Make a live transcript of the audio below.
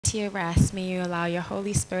to your rest, may you allow your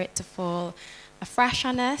Holy Spirit to fall afresh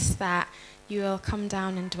on us, that you will come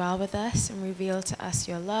down and dwell with us and reveal to us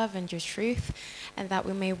your love and your truth, and that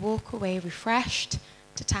we may walk away refreshed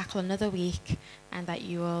to tackle another week, and that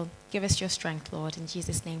you will give us your strength, Lord. In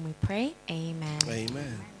Jesus' name we pray. Amen.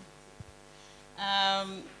 Amen.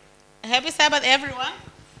 Happy Sabbath, everyone.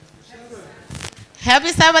 Happy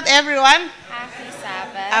Sabbath, everyone. Happy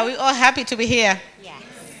Sabbath. Are we all happy to be here? Yes.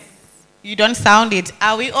 You don't sound it.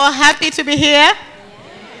 Are we all happy to be here? Yes.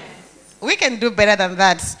 We can do better than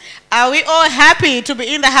that. Are we all happy to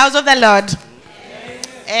be in the house of the Lord?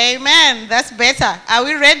 Yes. Amen. That's better. Are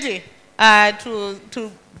we ready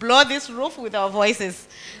to blow this roof with our voices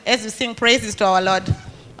as we sing praises to our Lord?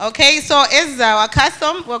 Okay, so as our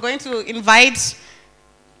custom, we're going to invite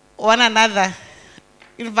one another.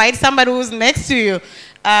 Invite somebody who's next to you,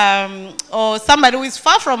 or somebody who is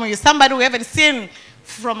far from you, somebody we haven't seen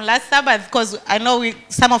from last Sabbath, because I know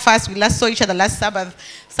some of us, we last saw each other last Sabbath.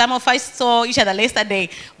 Some of us saw each other yesterday,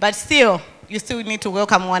 but still, you still need to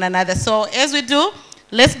welcome one another. So as we do,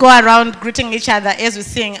 let's go around greeting each other as we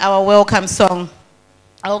sing our welcome song.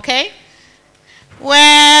 Okay?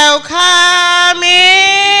 Welcome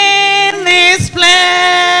in this place.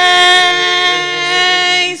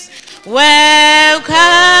 Welcome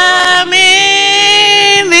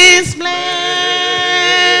in this place.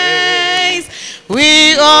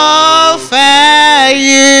 We offer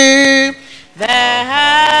you the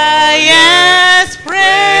highest praise.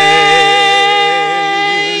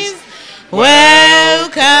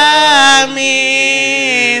 Welcome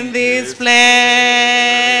in this place.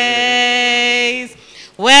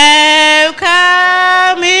 Welcome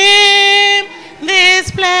in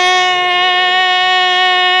this place.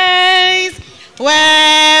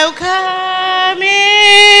 Welcome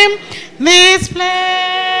in this place.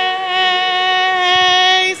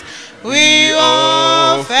 We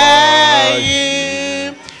offer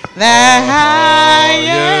you the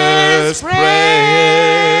highest praise.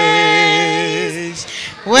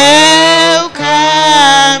 Welcome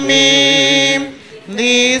in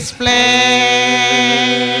this place.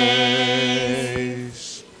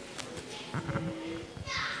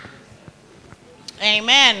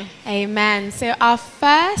 Amen. Amen. So our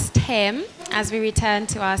first hymn, as we return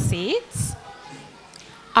to our seats,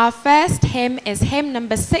 our first hymn is hymn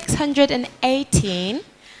number 618,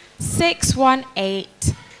 618,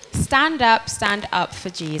 Stand Up for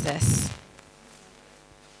Jesus.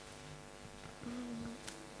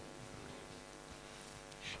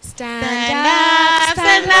 Stand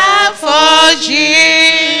up for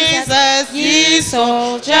Jesus, ye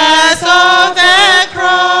soldiers of the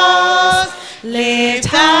cross.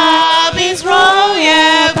 Lift up his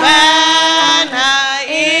royal banner,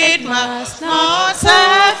 it must not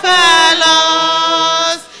suffer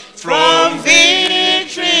loss. From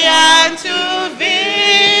victory unto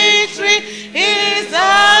victory, his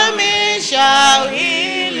army shall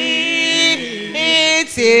he lead,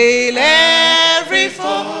 till every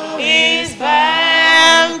foe is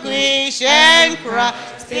vanquished and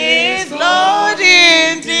Christ is Lord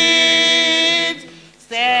indeed.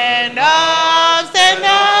 Stand up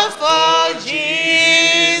for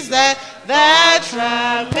Jesus, the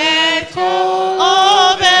trumpet call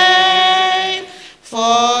obey.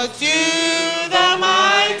 For to the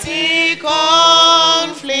mighty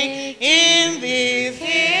conflict in this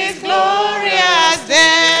his glorious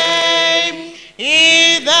day,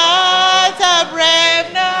 he that are brave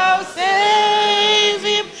now save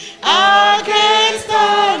him against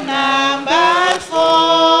unnumbered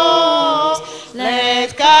foes.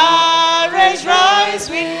 Let courage rise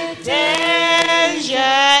with danger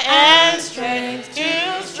and strength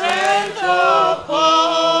to strength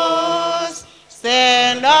oppose.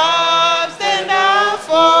 Stand up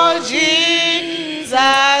for Jesus,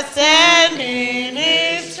 and in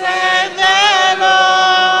his strength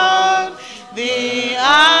alone. The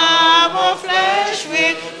arm of flesh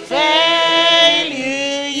will fail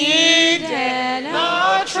you, ye dare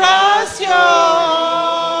not trust your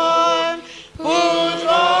own. Put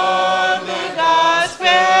on the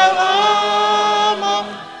gospel armor,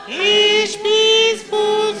 each piece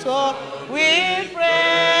puts on with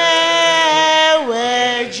prayer,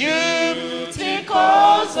 where duty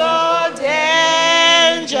calls or danger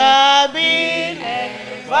be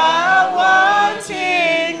ever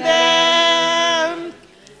wanting them.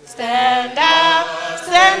 Stand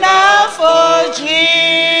up for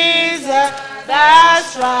Jesus, that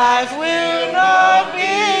strife will not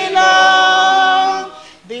be long.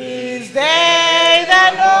 This day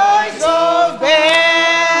the noise of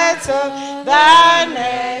battle, the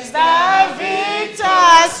next the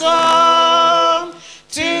victor's song.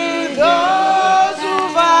 To those who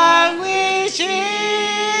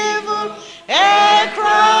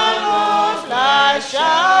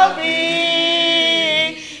shall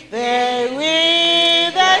be there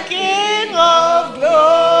with the King of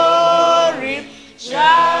glory,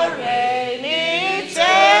 shall reign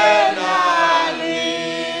eternally.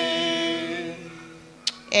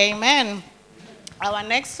 Amen. Our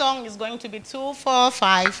next song is going to be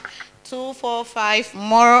 245. 245,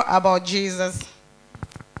 More About Jesus.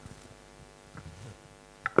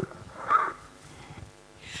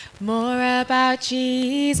 More about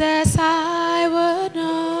Jesus I would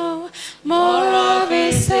know, more of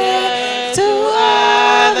his faith to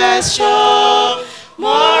others show,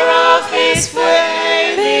 more of his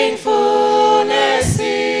faith in fullness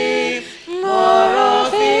see, more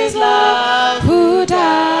of his love who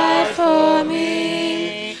died for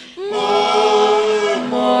me,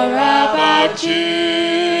 more about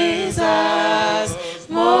Jesus,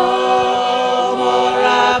 more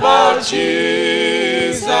about Jesus,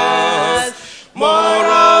 more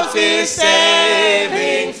of his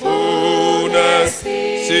saving fullness,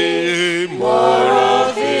 see, more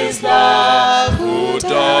of his love who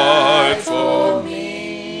died for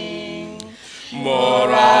me. More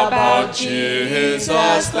about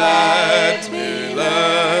Jesus, let me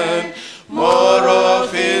learn, more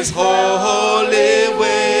of his holy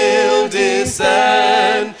will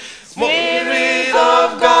descend. Spirit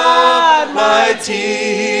of God, my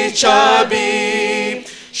teacher be,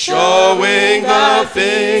 showing the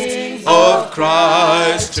things of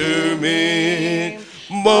Christ to me.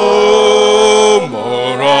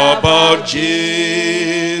 More about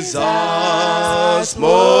Jesus,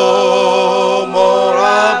 more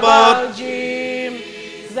about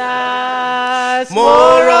Jesus,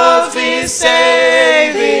 more of his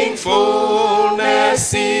saving fullness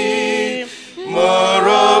see, more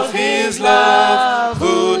of his love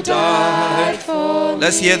who died for me.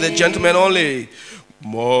 Let's hear the gentleman only.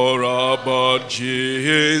 More about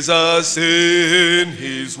Jesus in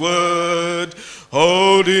his word,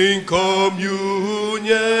 holding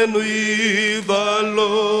communion with the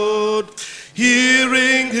Lord,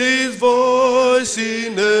 hearing his voice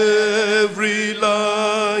in every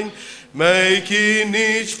line, making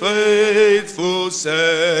each faithful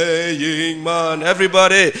saying man.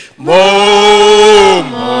 Everybody, more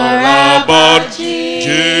about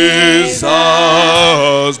Jesus,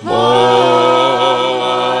 more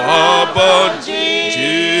about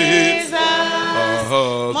Jesus,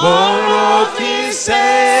 more of his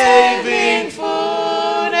saving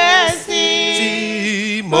fullness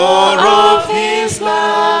see, more of his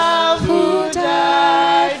love who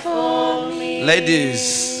died for me.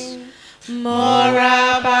 Ladies, more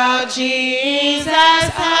about Jesus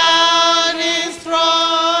on his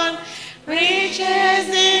throne, riches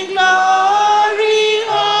in glory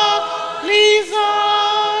all his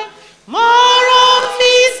own, more of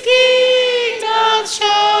his kingdom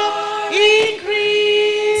shall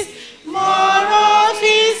increase, more of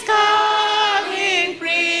his coming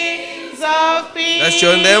Prince of Peace. Let's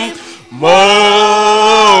join them. More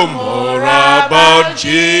about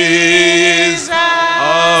Jesus,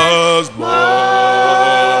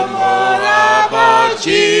 more about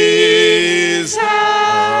Jesus,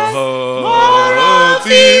 more of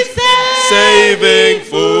his saving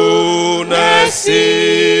fullness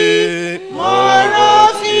see, more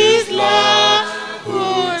of his love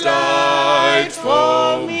who died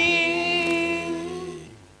for me.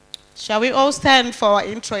 Shall we all stand for our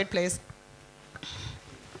introit, please?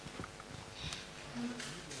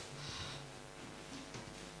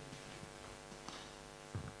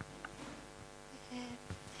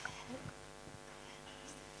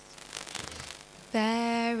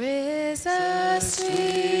 There is a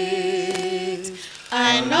sweet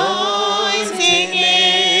anointing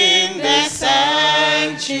in the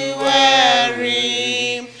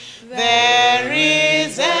sanctuary. There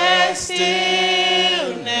is a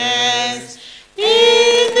stillness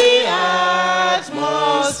in the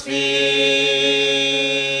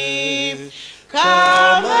atmosphere.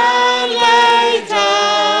 Come and lay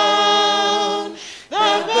down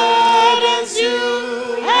the burdens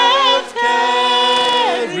you have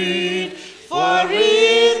carried, for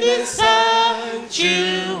in the sanctuary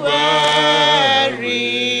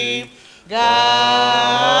God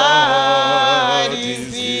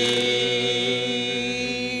is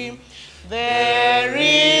here. There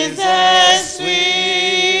is a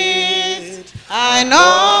sweet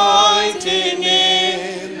anointing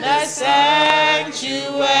in the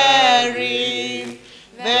sanctuary.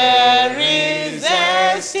 There is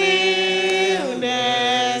a stillness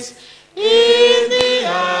in the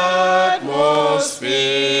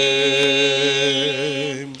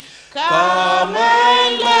atmosphere. Come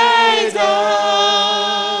and lay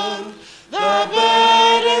down the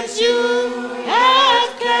burdens you have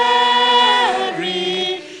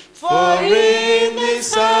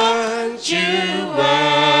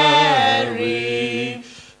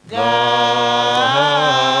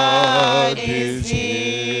God is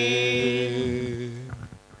here.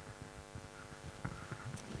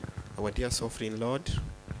 Our dear sovereign Lord,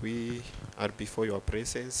 we are before your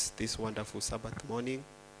presence this wonderful Sabbath morning.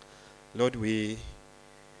 Lord, we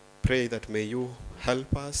pray that may you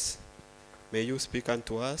help us, may you speak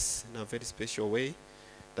unto us in a very special way,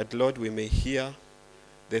 that, Lord, we may hear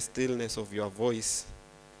the stillness of your voice,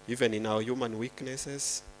 even in our human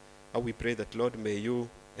weaknesses. And we pray that, Lord, may you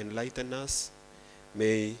enlighten us,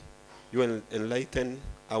 may you enlighten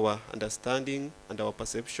our understanding and our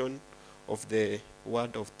perception of the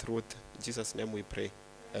word of truth. In Jesus' name we pray.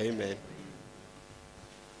 Amen.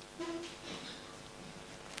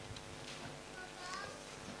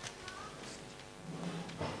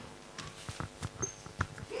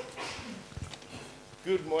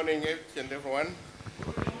 Good morning, each and everyone.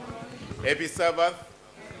 Happy Sabbath.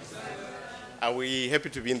 Are we happy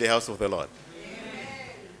to be in the house of the Lord?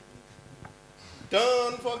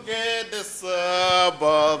 Don't forget the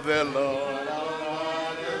Sabbath, the Lord our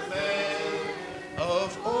God has made.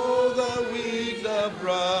 Of all the week, the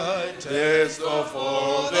brightest Of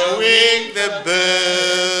all the week, the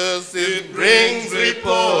best. It brings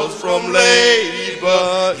repose from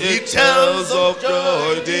labor. it tells of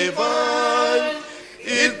joy divine.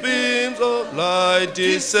 It beams of light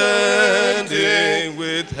descending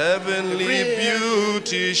with heavenly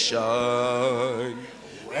beauty shine.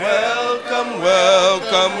 Welcome,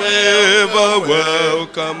 welcome, ever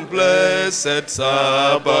welcome, blessed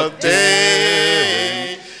Sabbath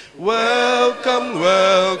day. Welcome,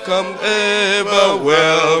 welcome, ever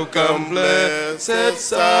welcome, blessed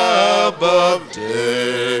Sabbath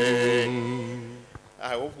day.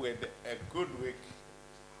 I hope we had a good week,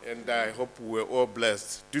 and I hope we were all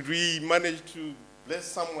blessed. Did we manage to bless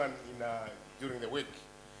someone during the week?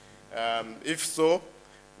 If so,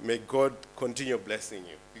 may God continue blessing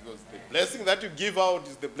you, because the blessing that you give out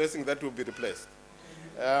is the blessing that will be replaced.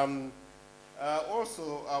 Also,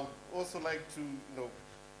 I would also like to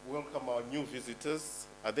welcome our new visitors.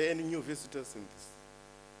 Are there any new visitors in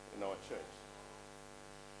our church?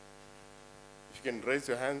 If you can raise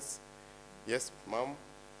your hands. Yes, Mom.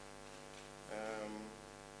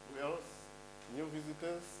 Who else? New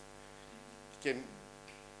visitors? You can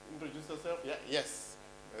introduce yourself? Yeah, yes.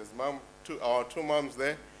 There's Mom, our two moms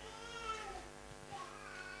there.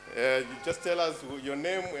 You just tell us your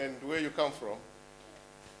name and where you come from.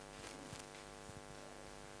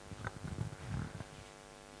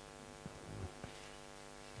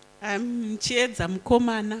 I'm Chiedza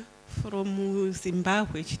Mkomana from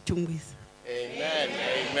Zimbabwe, Chitungwiza. Amen,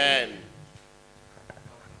 amen.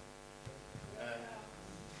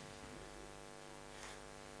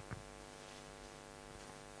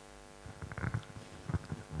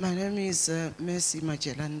 My name is Mercy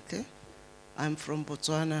Majelante. I'm from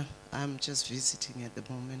Botswana. I'm just visiting at the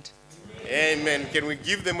moment. Amen. Can we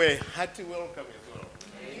give them a hearty welcome as well?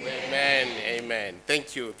 Amen, amen.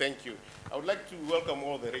 Thank you, thank you. I would like to welcome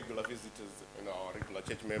all the regular visitors, our regular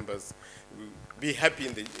church members. Be happy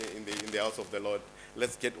in the house of the Lord.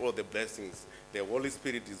 Let's get all the blessings. The Holy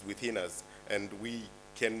Spirit is within us, and we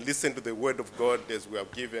can listen to the word of God as we are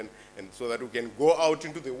given, and so that we can go out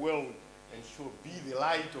into the world and be the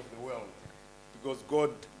light of the world, because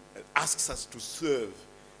God asks us to serve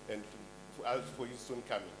and to ask for his soon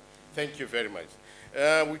coming. Thank you very much.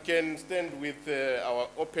 We can stand with our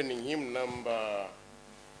opening hymn number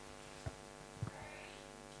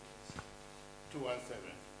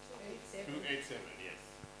 217. 287, yes.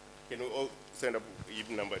 Can we all stand up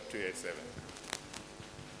hymn number 287?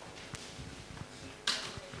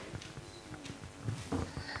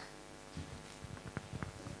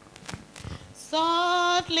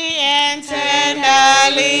 Softly and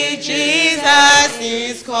tenderly, Jesus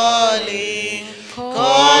is calling,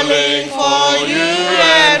 calling for you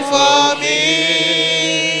and for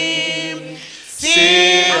me.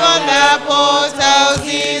 See on the portals,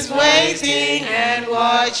 he's waiting and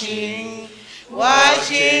watching,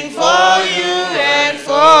 watching for you and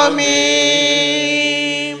for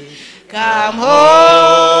me. Come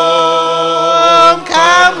home,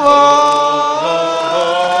 come home.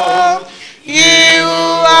 You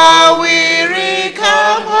are weary,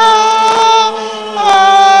 come home.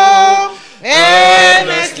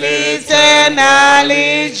 Earnestly,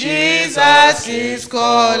 tenderly, Jesus is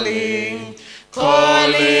calling,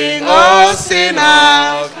 calling, oh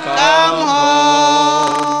sinner, come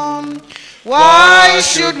home. Why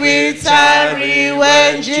should we tarry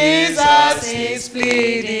when Jesus is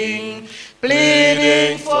pleading,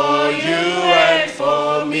 pleading for you and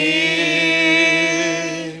for me?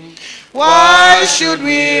 Why should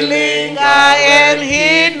we linger and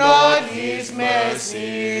heed not his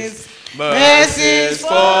mercies, Mercies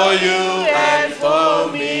for you and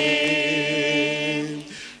for me.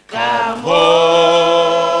 Come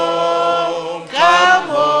home, come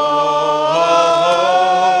home.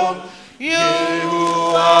 You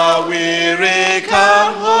who are weary,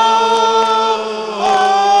 come home.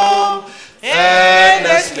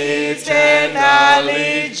 Endlessly,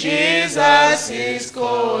 tenderly, Jesus is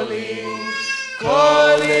calling.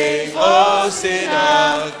 Calling, oh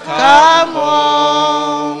sinner, come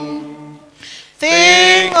home.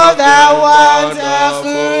 Think of the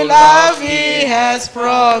wonderful love he has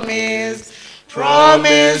promised,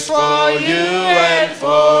 promised for you and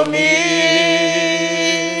for me.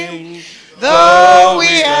 Though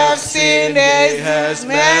we have sinned, he has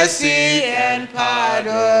mercy and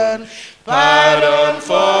pardon, pardon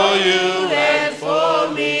for you and for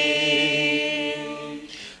me.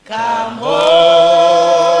 Come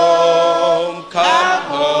home, come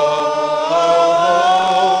home.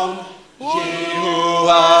 Ye who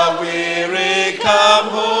are weary, come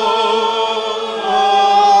home.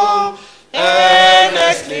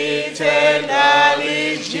 Earnestly,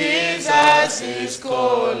 tenderly, Jesus is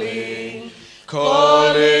calling,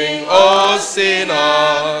 calling, oh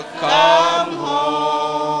sinner, come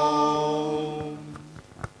home.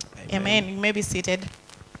 Amen. You may be seated.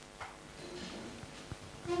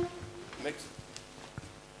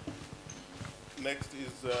 Next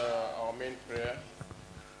is our main prayer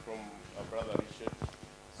from our brother Richard.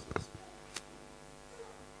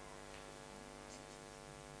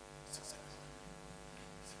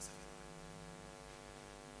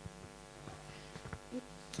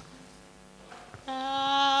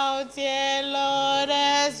 Out, dear Lord,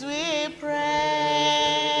 as we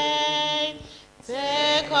pray,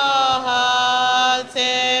 take our hearts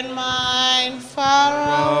and mind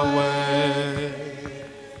far away.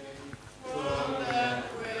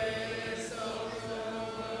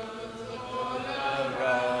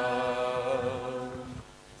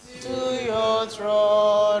 To your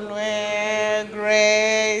throne where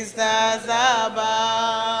grace does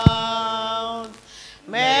abound.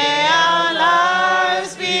 May our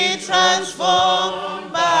lives be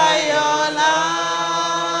transformed by your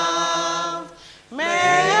love.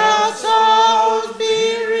 May our souls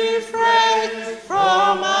be refreshed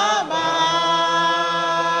from above.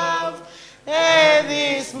 At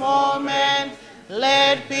this moment,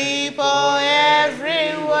 let people everywhere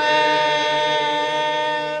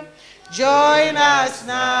join us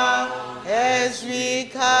now as we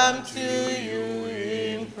come to you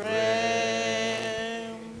in prayer.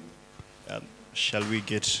 Shall we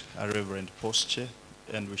get a reverent posture,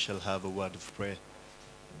 and we shall have a word of prayer.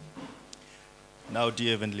 Now,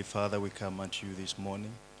 dear Heavenly Father, we come unto you this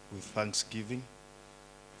morning with thanksgiving,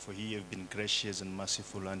 for you have been gracious and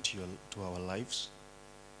merciful unto to our lives.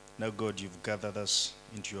 Now, God, you've gathered us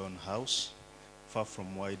into your own house, far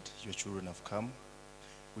from wide your children have come.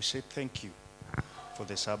 We say thank you for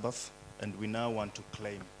the Sabbath, and we now want to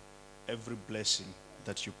claim every blessing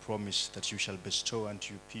that you promise that you shall bestow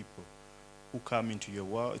unto your people who come into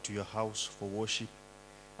your house for worship,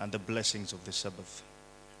 and the blessings of the Sabbath.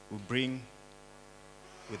 We bring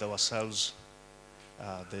with ourselves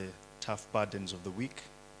the tough burdens of the week.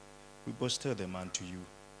 We bestow them unto you,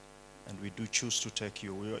 and we do choose to take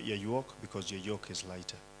your yoke, because your yoke is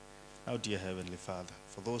lighter. Now, dear Heavenly Father,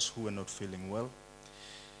 for those who are not feeling well,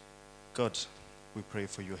 God, we pray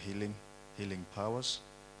for your healing powers.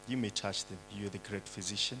 You may touch them. You are the great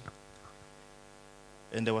physician.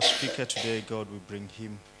 And our speaker today, God, we bring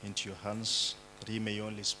him into your hands, that he may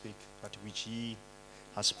only speak that which he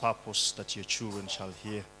has purpose that your children shall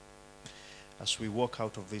hear. As we walk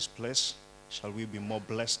out of this place, shall we be more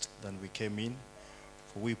blessed than we came in?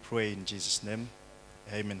 For we pray in Jesus' name.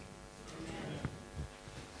 Amen.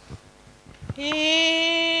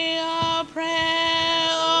 Hear our prayer,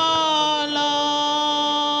 O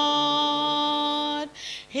Lord.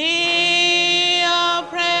 Hear our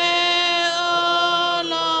prayer, O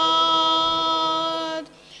Lord.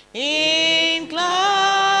 Incline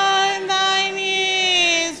thine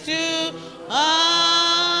ears to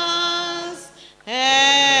us,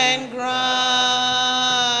 and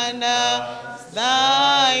grant us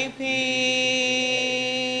thy peace.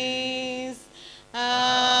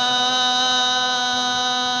 Amen.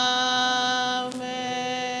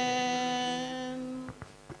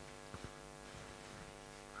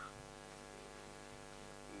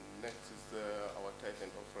 Next is our tithe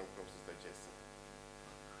and offering from Sister Jessie.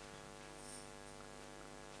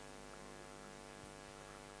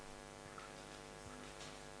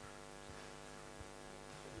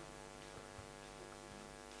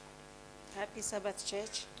 Happy Sabbath,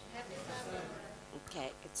 Church. Happy Sabbath. Okay,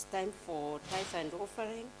 it's time for tithe and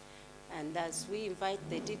offering. And as we invite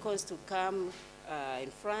the deacons to come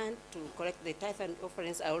in front to collect the tithe and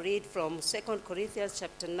offerings, I'll read from 2 Corinthians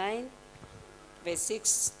chapter 9, verse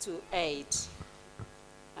 6 to 8.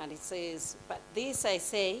 And it says, "But this I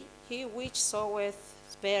say, he which soweth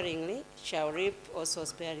sparingly shall reap also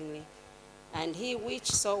sparingly, and he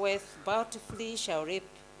which soweth bountifully shall reap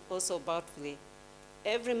also bountifully.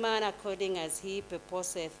 Every man according as he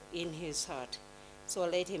purposeth in his heart. So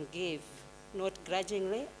let him give, not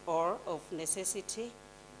grudgingly or of necessity,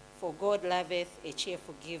 for God loveth a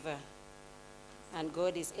cheerful giver. And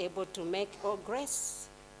God is able to make all grace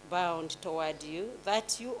bound toward you,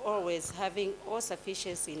 that you always, having all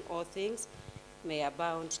sufficiency in all things, may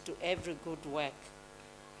abound to every good work."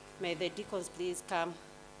 May the deacons please come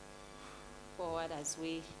forward as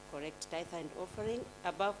we correct tithe and offering.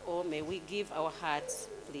 Above all, may we give our hearts,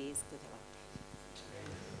 please, to the Lord.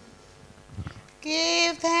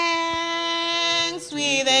 Give thanks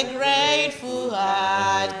with a grateful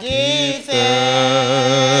heart. Give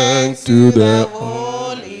thanks to the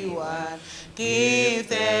Holy One. Give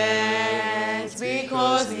thanks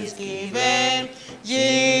because He's given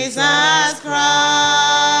Jesus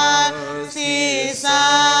Christ, His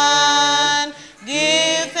Son.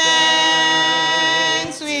 Give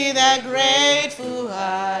thanks with a grateful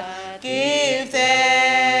heart. Give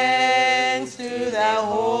thanks to the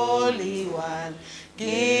Holy One.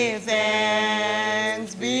 Give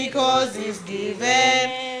thanks because He's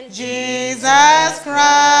given Jesus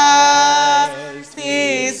Christ,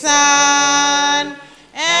 His Son.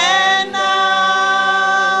 And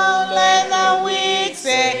now let the weak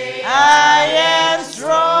say, I am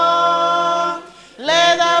strong.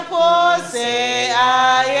 Let the poor say,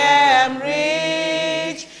 I am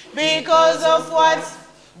rich, because of what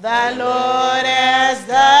the Lord has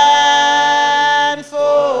done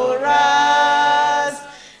for us.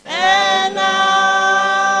 And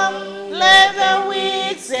now let the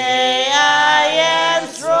weak say, I am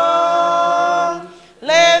strong.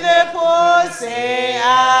 Let the poor say,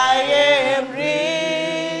 I am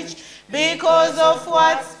rich, because of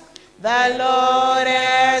what the Lord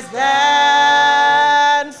has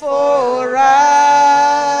done for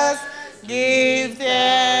us. Give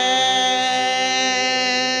thanks.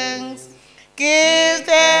 Give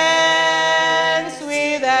thanks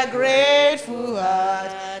with a grateful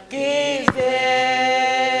heart. Give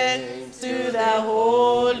thanks to the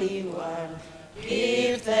Holy One.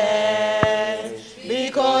 Give thanks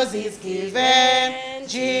because He's given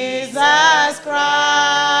Jesus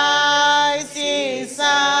Christ, His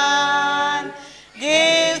Son.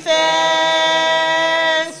 Give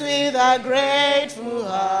thanks with a grateful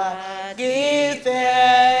heart. Give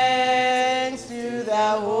thanks to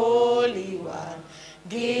the Holy One.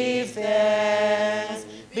 Give thanks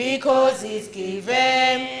because He's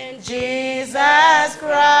given Jesus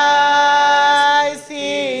Christ,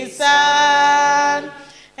 His Son.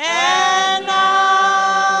 And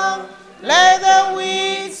now let the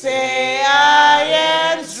weak say, I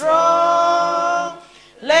am strong.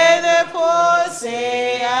 Let the poor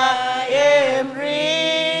say, I am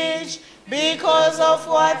rich, because of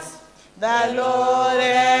what the Lord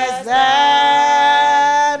has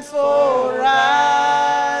done for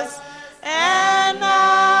us. And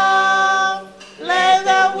now let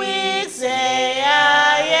the weak say,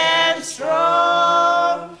 I am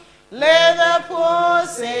strong. Let the poor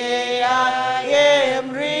say, I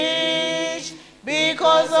am rich,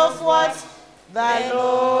 because of what the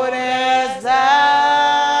Lord has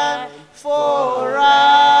done for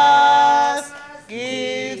us.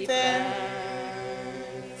 Give thanks.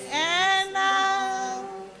 And now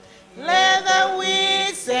let the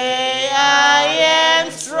weak say, I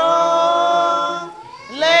am strong.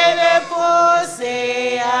 Let the poor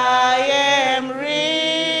say, I am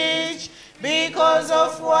rich, because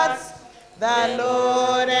of what the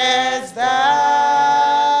Lord has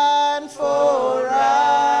done for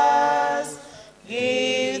us.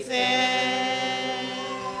 Give thanks.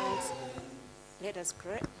 Let us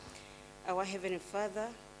pray. Our Heavenly Father,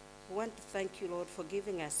 we want to thank you, Lord, for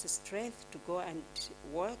giving us the strength to go and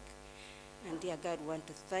work. And dear God, we want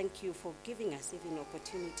to thank you for giving us even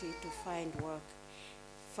opportunity to find work.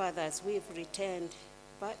 Father, as we've returned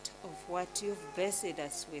part of what you've blessed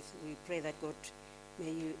us with, we pray that God,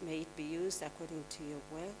 may it be used according to your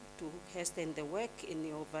will to hasten the work in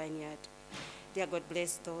your vineyard. Dear God,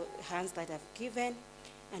 bless the hands that have given,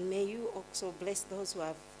 and may you also bless those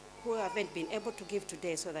who haven't been able to give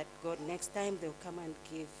today, so that, God, next time they'll come and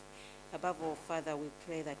give. Above all, Father, we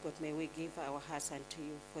pray that, God, may we give our hearts unto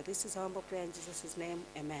you. For this is our humble prayer in Jesus' name.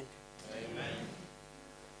 Amen. Amen.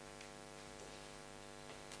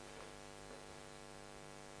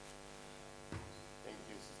 Thank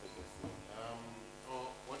you, Sister Bessie.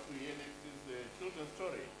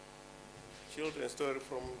 children's story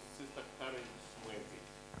from Sister Karen Mwezi.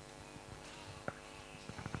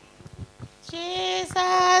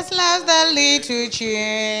 Jesus loves the little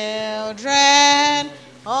children,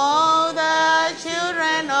 all the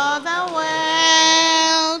children of the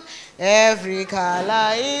world. Every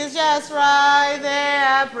color is just right, they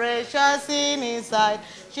are precious in His sight.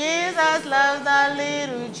 Jesus loves the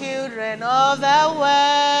little children of the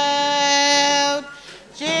world.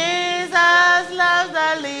 Jesus loves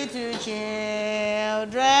the little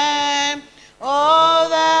children, all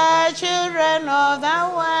the children of the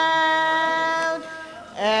world.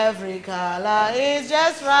 Every color is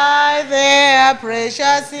just right, they are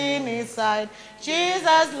precious in His sight.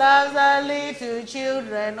 Jesus loves the little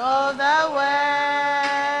children of the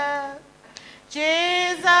world.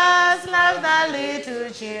 Jesus loves the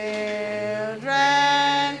little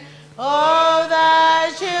children, all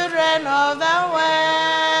the children of the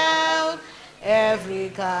world. Every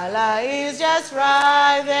color is just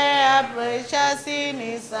right, they are precious in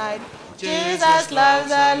His sight. Jesus loves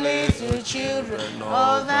the little children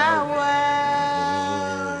of the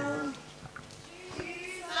world.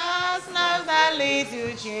 Jesus loves the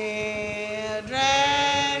little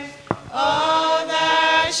children, all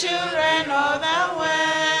the children of the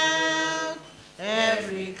world.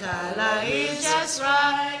 Every color is just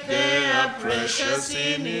right, they are precious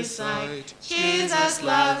in His sight. Jesus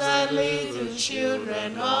loves the little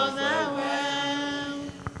children of the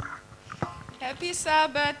world. Happy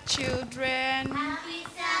Sabbath, children. Happy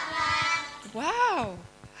Sabbath. Wow,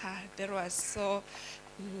 that was so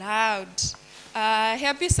loud.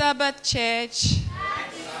 Happy Sabbath, church.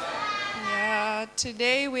 Happy Sabbath. Yeah,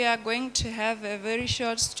 today we are going to have a very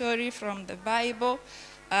short story from the Bible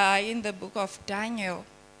in the book of Daniel.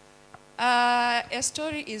 A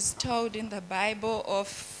story is told in the Bible of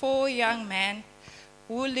 4 young men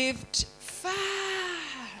who lived far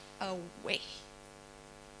away.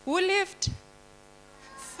 Who lived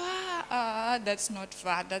far? That's not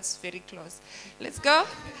far, that's very close. Let's go.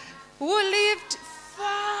 Who lived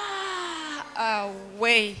far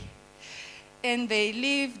away. And they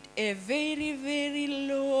lived a very, very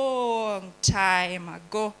long time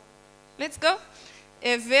ago. Let's go.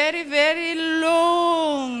 A very, very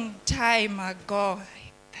long time ago.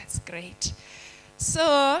 That's great.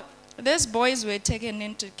 So these boys were taken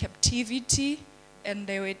into captivity and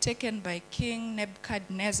they were taken by King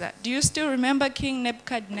Nebuchadnezzar. Do you still remember King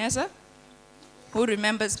Nebuchadnezzar? Who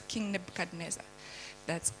remembers King Nebuchadnezzar?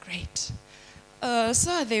 That's great.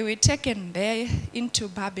 So they were taken there into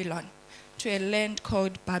Babylon, to a land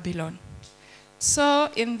called Babylon. So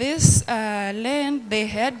in this land, they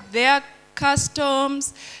had their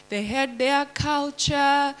customs, they had their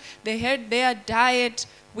culture, they had their diet,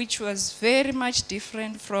 which was very much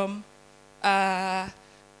different from the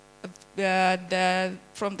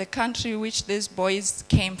country which these boys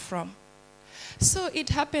came from. So it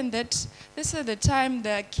happened that this is the time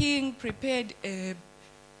the king prepared a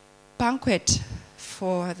banquet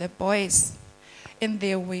for the boys. And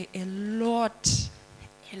there were a lot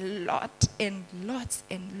and lots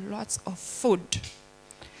of food.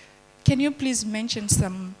 Can you please mention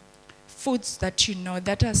some foods that you know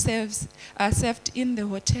that are served in the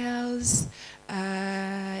hotels,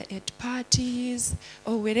 at parties,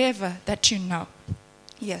 or wherever that you know?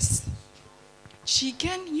 Yes.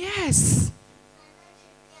 Chicken, yes.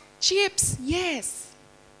 Chips, yes.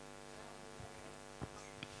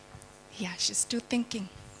 Yeah, she's still thinking.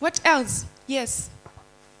 What else? Yes.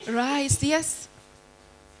 Rice, yes.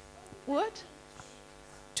 What?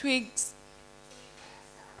 Twigs.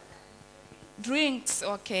 Drinks,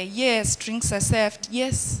 okay, yes, drinks are served,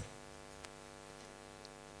 yes.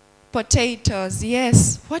 Potatoes,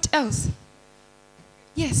 yes. What else?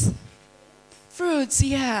 Yes. Fruits,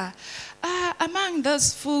 yeah. Among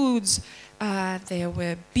those foods, there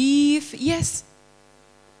were beef, yes.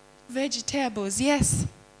 Vegetables, yes.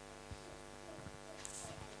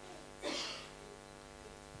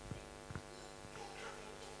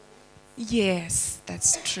 Yes,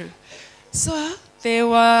 that's true. So there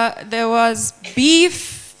was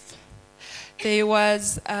beef, there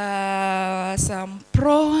was some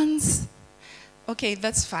prawns. Okay,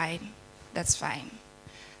 that's fine. That's fine.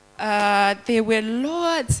 There were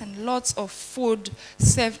lots and lots of food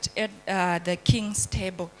served at the king's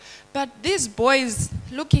table. But these boys,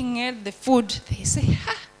 looking at the food, they say,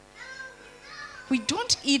 "Ha! We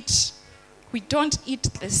don't eat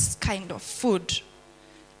this kind of food.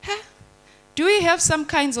 Huh? Do we have some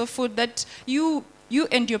kinds of food that you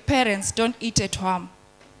and your parents don't eat at home?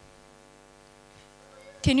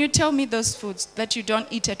 Can you tell me those foods that you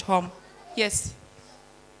don't eat at home?" Yes.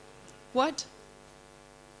 What?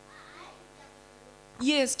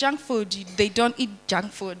 Yes, junk food. They don't eat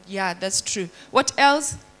junk food. Yeah, that's true. What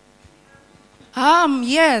else? Ham,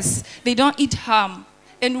 yes. They don't eat ham.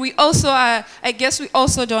 And we also, I guess we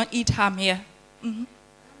also don't eat ham here. Mhm.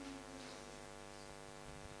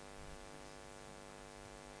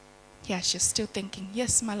 Yeah, she's still thinking.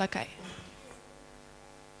 Yes, Malachi.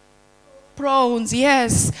 Prawns,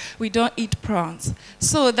 yes. We don't eat prawns.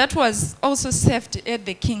 So that was also served at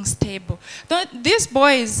the king's table. These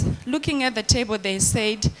boys, looking at the table, they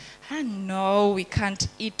said, no, we can't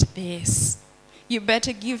eat this. You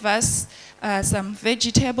better give us some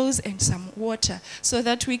vegetables and some water so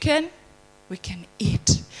that we can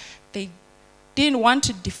eat. They didn't want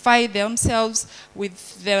to defile themselves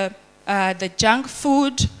with the junk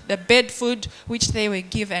food, the bad food, which they were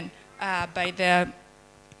given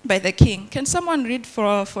by the king. Can someone read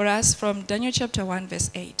for us from Daniel chapter 1, verse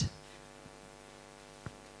 8?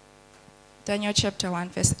 Daniel chapter 1,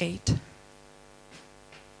 verse 8.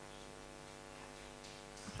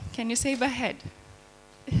 Can you say by head?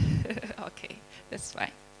 Okay, that's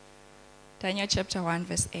fine. Daniel chapter 1,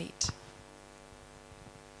 verse 8.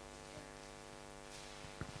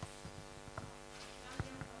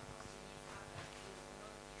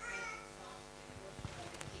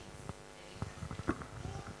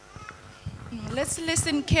 Let's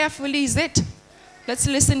listen carefully, is it? Let's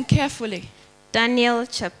listen carefully. Daniel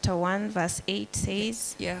chapter 1 verse 8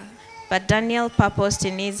 says, Yeah. But Daniel purposed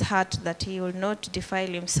in his heart that he would not defile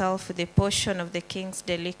himself with the portion of the king's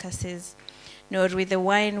delicacies, nor with the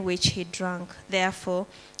wine which he drank. Therefore,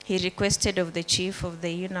 he requested of the chief of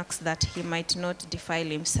the eunuchs that he might not defile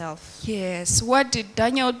himself. Yes. What did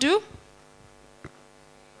Daniel do?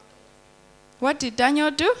 What did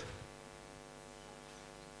Daniel do?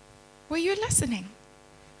 Were you listening?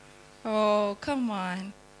 Oh, come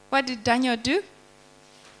on. What did Daniel do?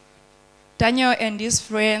 Daniel and his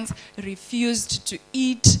friends refused to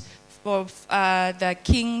eat of the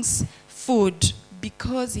king's food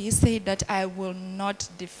because he said that I will not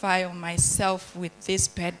defile myself with this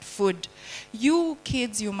bad food. You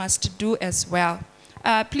kids, you must do as well.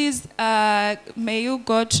 Please, may you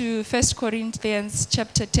go to 1 Corinthians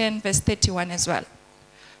chapter 10, verse 31 as well.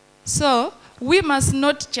 So, we must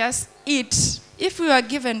not just eat. If we are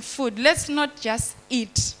given food, let's not just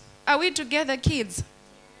eat. Are we together, kids?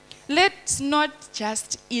 Let's not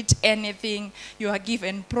just eat anything. You are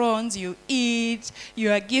given prawns, you eat.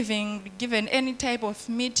 You are given any type of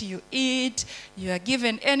meat, you eat. You are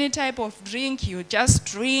given any type of drink, you just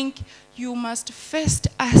drink. You must first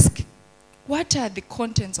ask, what are the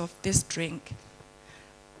contents of this drink?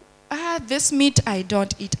 This meat I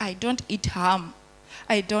don't eat. I don't eat ham.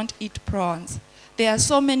 I don't eat prawns. There are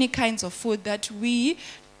so many kinds of food that we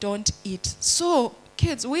don't eat. So,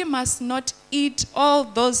 kids, we must not eat all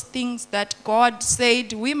those things that God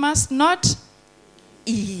said we must not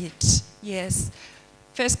eat. Yes.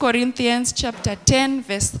 1 Corinthians chapter 10,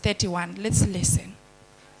 verse 31. Let's listen.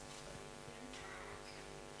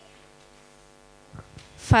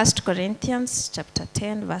 1 Corinthians chapter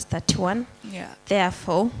 10, verse 31. Yeah.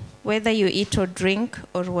 Therefore, whether you eat or drink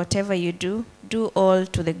or whatever you do, do all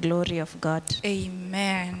to the glory of God.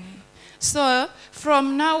 Amen. So,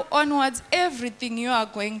 from now onwards, everything you are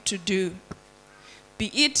going to do,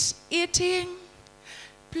 be it eating,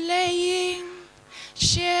 playing,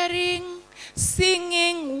 sharing,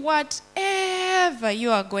 singing, whatever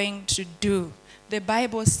you are going to do, the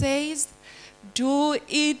Bible says, do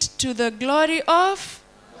it to the glory of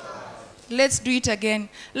God. Let's do it again.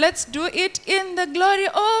 Let's do it in the glory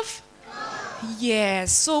of God.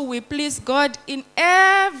 Yes, so we please God in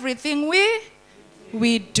everything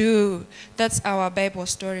we do. That's our Bible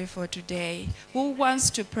story for today. Who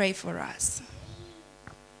wants to pray for us?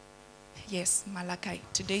 Yes, Malachi,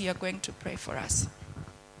 today you're going to pray for us.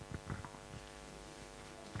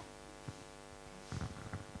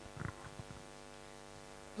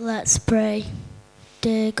 Let's pray.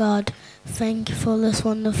 Dear God, thank you for this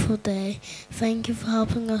wonderful day. Thank you for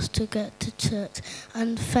helping us to get to church.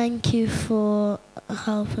 And thank you for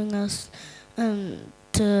helping us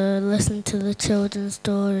to listen to the children's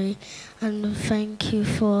story. And thank you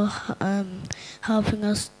for helping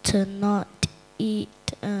us to not eat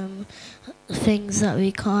things that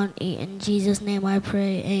we can't eat. In Jesus' name I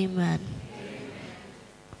pray, amen.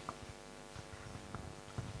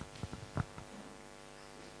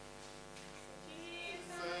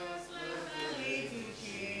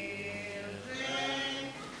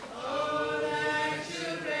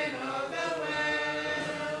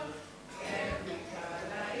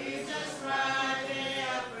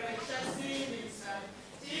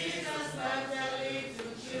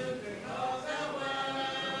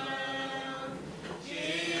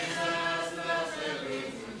 Jesus loves the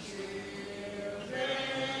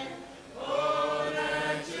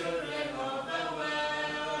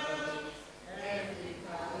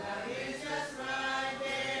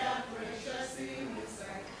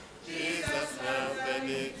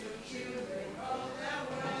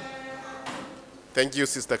Thank you,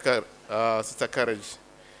 Sister Courage.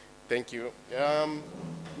 Thank you.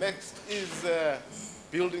 Next is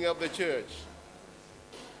building up the church,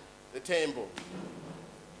 the temple.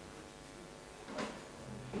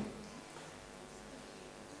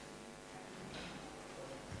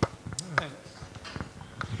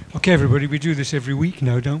 Okay, everybody, we do this every week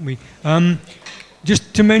now, don't we?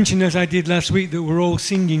 Just to mention, as I did last week, that we're all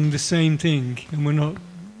singing the same thing, and we're not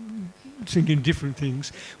singing different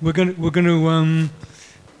things. We're going to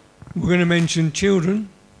mention children,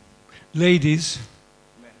 ladies,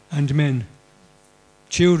 and men.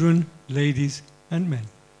 Children, ladies, and men.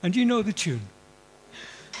 And you know the tune.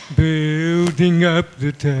 Building up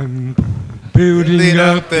the temple, building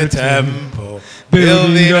up the temple,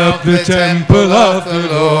 building up the temple of the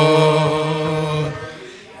Lord.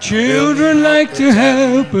 Children like to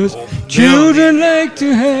help us, children like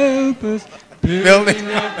to help us,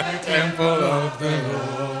 building up the temple of the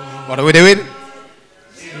Lord. What are we doing?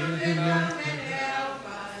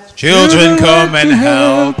 Children come and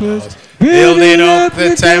help us, building up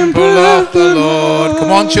the temple of the Lord.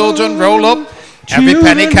 Come on, children, roll up. Every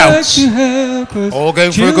penny counts. All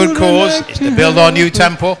going for a good cause. It's to build our new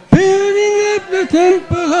temple. Building up the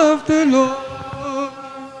temple of the Lord.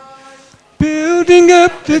 Building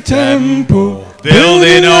up the temple.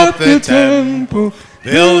 Building up the temple.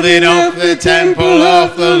 Building up the temple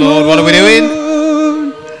of the Lord. What are we doing?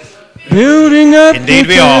 Building up Indeed the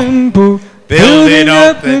we are. temple. Building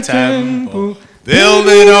up the temple.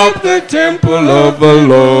 Building up the temple of the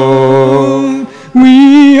Lord.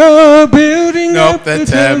 We are building up the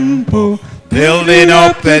temple. Building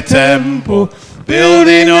up the temple.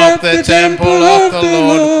 Building up the temple of the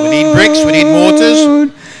Lord. We need bricks, we need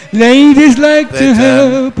mortars. Ladies like to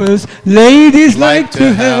help us. Ladies like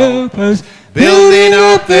to help us. Building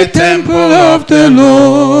up the temple of the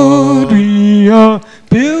Lord. We are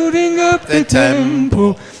building up the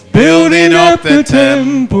temple. Building up the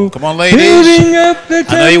temple. Come on, ladies. Building up the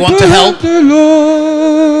temple. I know you want to help. Of the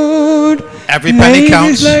Lord. Every penny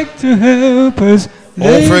counts. Ladies like to help us.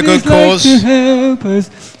 All for a good cause. Like to help us.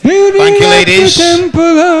 Building Thank you, up ladies. the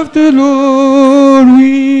temple of the Lord.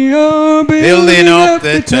 We are building up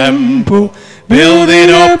the temple. Building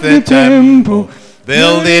up the temple.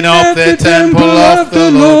 Building up the temple of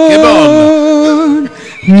the Lord. Come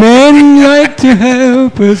on. Men like to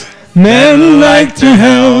help us. Men like to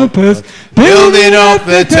help us. Building up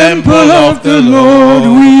the temple of the Lord.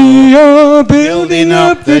 We are building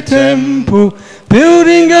up the temple.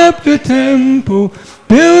 Building up the temple.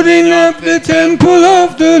 Building up the temple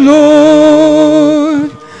of the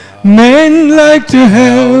Lord. Men like to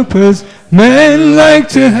help us. Men like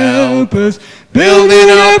to help us. Building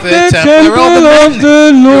up the temple of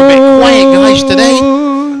the Lord. You're a bit quiet, guys, today.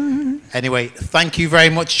 Anyway, thank you very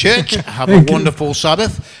much, church. Have a wonderful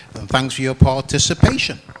Sabbath, and thanks for your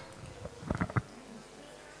participation.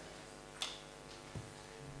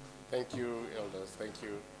 Thank you, elders. Thank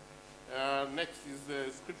you. Next is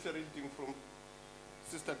the scripture reading from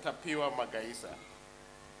Sister Tapiwa Magaisa.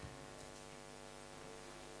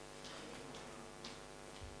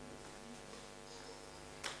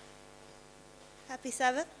 Happy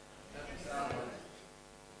Sabbath.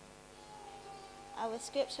 Our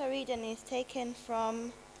scripture reading is taken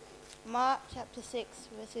from Mark chapter 6,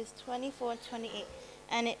 verses 24 and 28,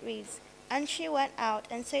 and it reads, "And she went out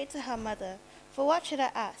and said to her mother, 'For what should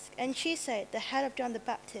I ask?' And she said, 'The head of John the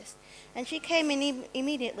Baptist.' And she came in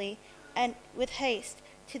immediately and with haste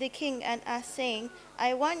to the king and asked, saying,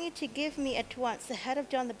 'I want you to give me at once the head of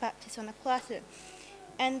John the Baptist on a platter.'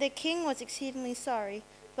 And the king was exceedingly sorry,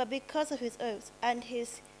 but because of his oaths and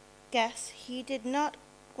his guests, he did not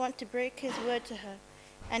want to break his word to her.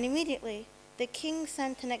 And immediately the king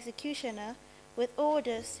sent an executioner with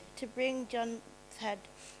orders to bring John's head.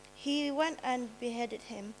 He went and beheaded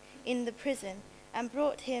him in the prison and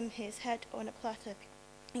brought him his head on a platter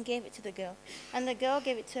and gave it to the girl. And the girl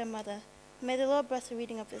gave it to her mother. May the Lord bless the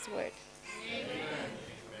reading of his word. Amen.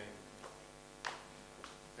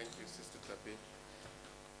 Thank you, Sister Tapi.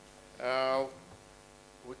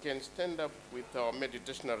 We can stand up with our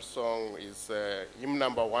meditational song. Is hymn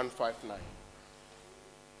number 159.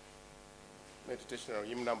 Meditational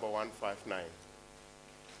hymn number 159.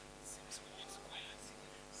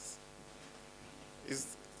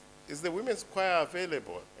 Is the women's choir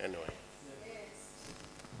available anyway? Yes.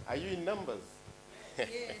 Are you in numbers?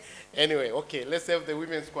 Yes. Anyway, okay, let's have the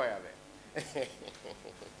women's choir then.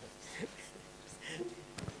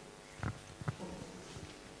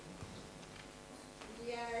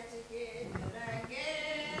 We are together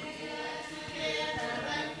again,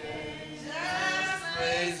 just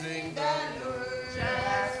praising the Lord,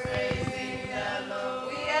 just praising the Lord.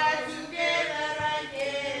 We are together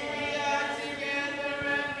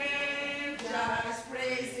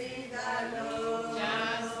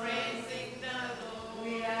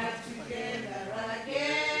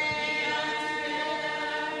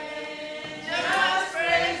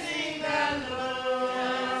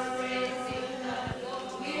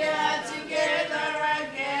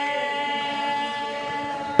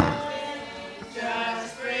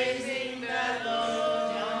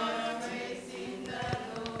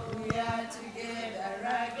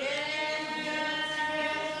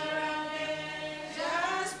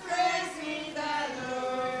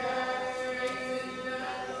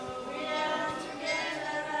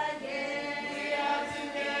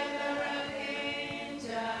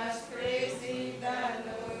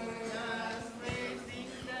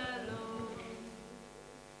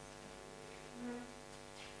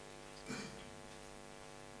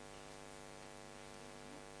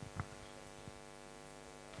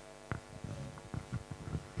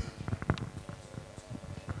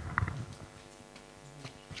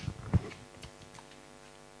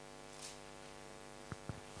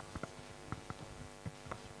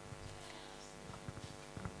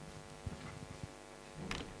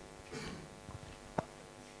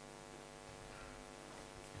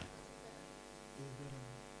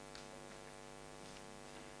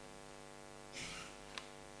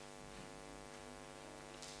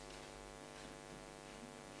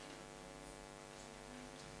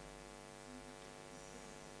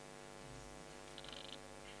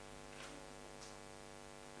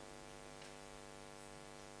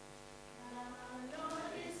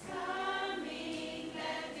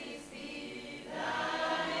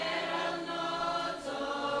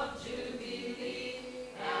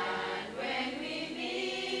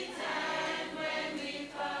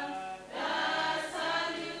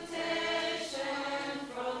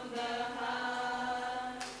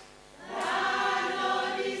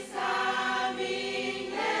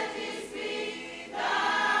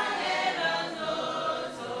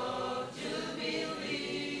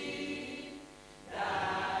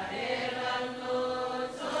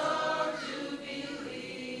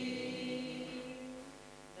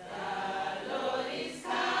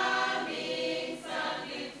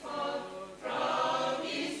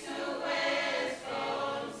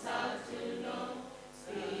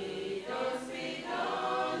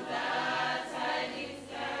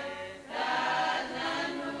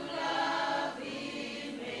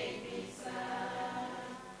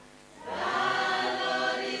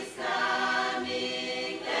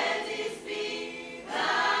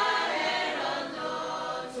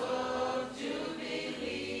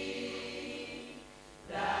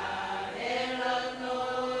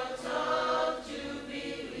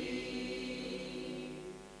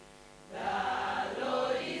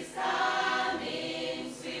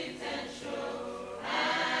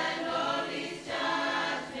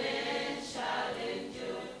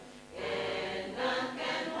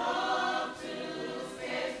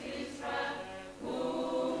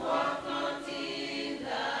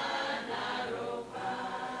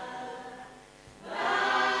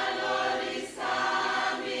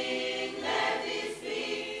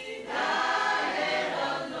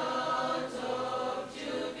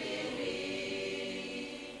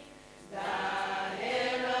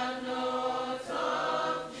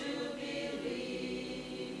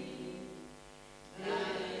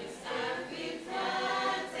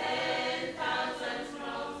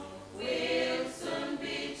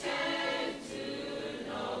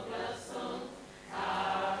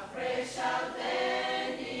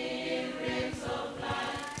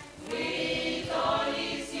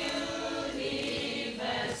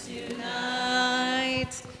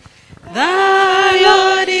The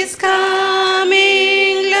Lord is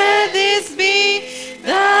coming, let this be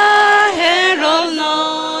the herald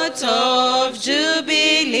note of Jubilee.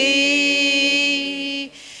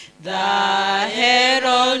 The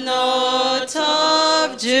herald note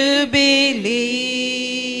of Jubilee.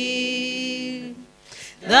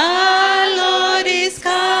 The Lord is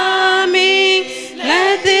coming,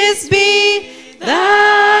 let this be the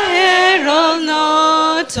herald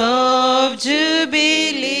note of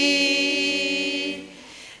Jubilee.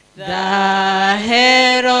 The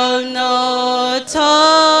herald note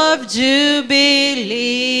of Jubilee.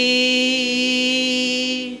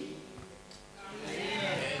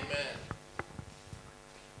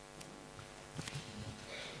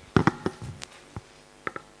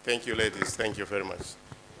 Thank you, ladies. Thank you very much.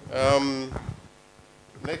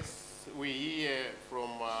 Next, we hear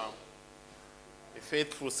from a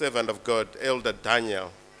faithful servant of God, Elder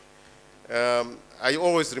Daniel. I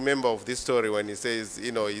always remember of this story when he says,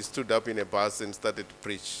 you know, he stood up in a bus and started to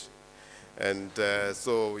preach. And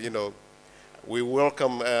so, you know, we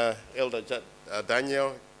welcome Elder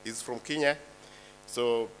Daniel. He's from Kenya.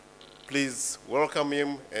 So please welcome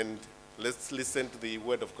him and let's listen to the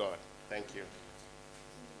word of God. Thank you.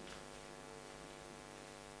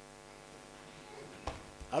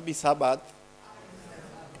 Happy Sabbath.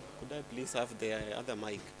 Could I please have the other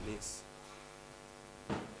mic, please?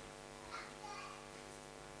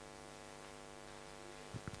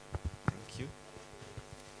 Thank you.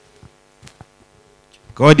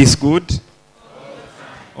 God is good.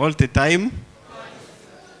 All the time.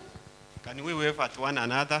 Can we wave at one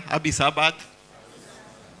another? Happy Sabbath.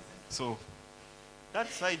 So, that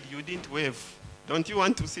side you didn't wave. Don't you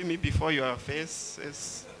want to see me before your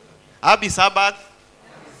faces? Happy Sabbath.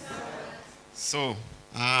 So,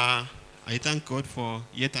 I thank God for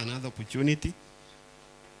yet another opportunity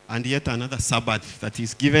and yet another Sabbath that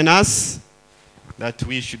He's given us, that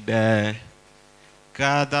we should gather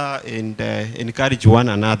and encourage one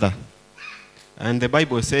another. And the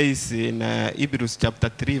Bible says in Hebrews chapter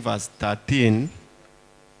 3, verse 13,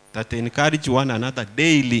 that encourage one another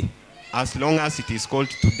daily, as long as it is called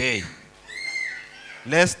today,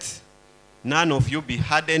 lest none of you be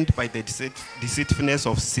hardened by the deceitfulness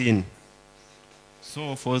of sin.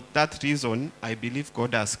 So for that reason, I believe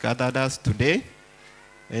God has gathered us today,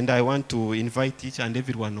 and I want to invite each and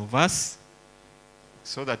every one of us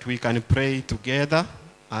so that we can pray together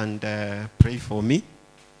and pray for me,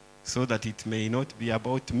 so that it may not be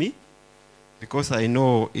about me, because I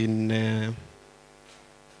know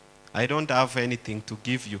I don't have anything to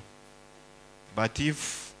give you. But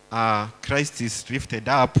if Christ is lifted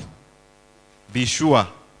up, be sure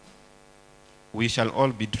we shall all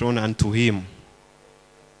be drawn unto him.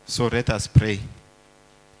 So let us pray.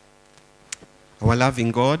 Our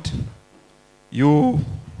loving God, you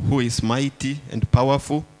who is mighty and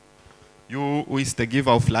powerful, you who is the giver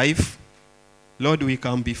of life, Lord, we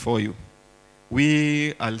come before you.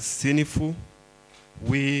 We are sinful,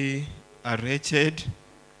 we are wretched,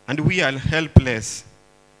 and we are helpless.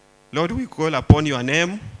 Lord, we call upon your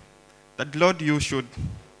name, that, Lord, you should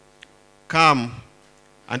come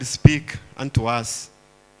and speak unto us.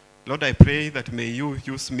 Lord, I pray that may you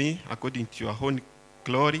use me according to your own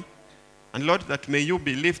glory. And Lord, that may you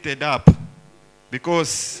be lifted up,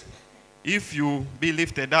 because if you be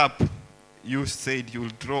lifted up, you said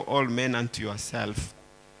you'll draw all men unto yourself.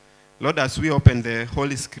 Lord, as we open the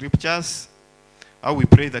Holy Scriptures, we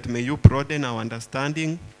pray that may you broaden our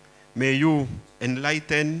understanding, may you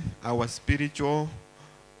enlighten our spiritual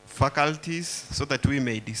faculties, so that we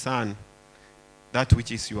may discern that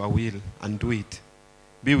which is your will and do it.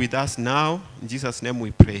 Be with us now. In Jesus' name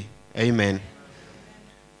we pray. Amen.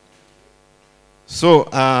 So,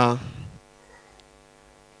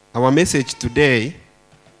 our message today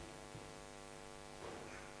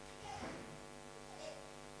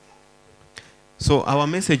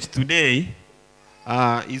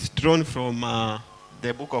is drawn from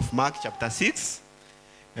the book of Mark chapter 6.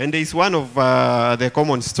 And it's one of the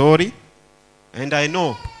common story. And I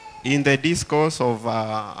know in the discourse of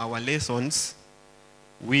our lessons,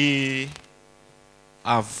 we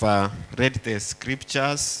have read the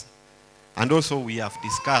scriptures, and also we have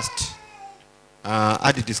discussed,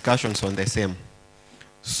 had discussions on the same.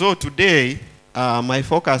 So today, my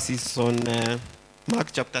focus is on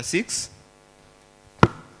Mark chapter 6.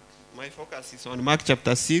 My focus is on Mark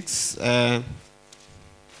chapter 6,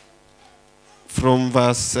 from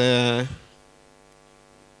verse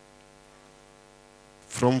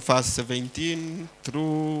 17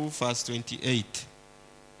 through verse 28.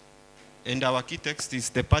 And our key text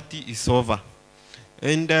is, the party is over.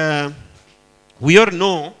 And we all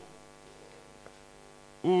know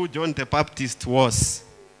who John the Baptist was.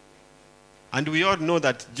 And we all know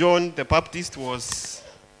that John the Baptist was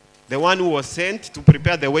the one who was sent to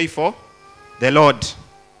prepare the way for the Lord.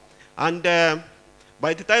 And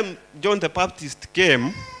by the time John the Baptist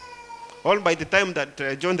came, or by the time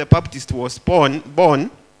that John the Baptist was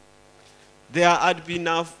born, there had been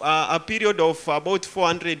a period of about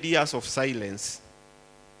 400 years of silence.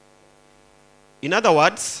 In other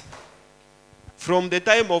words, from the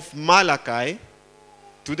time of Malachi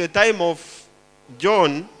to the time of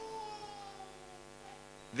John,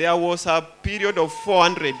 there was a period of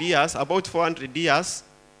 400 years, about 400 years,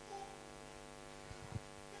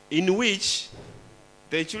 in which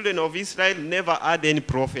the children of Israel never had any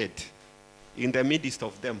prophet in the midst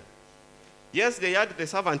of them. Yes, they had the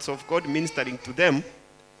servants of God ministering to them,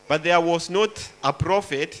 but there was not a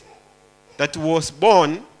prophet that was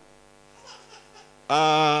born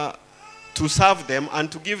to serve them and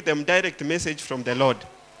to give them direct message from the Lord.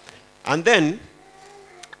 And then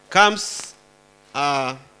comes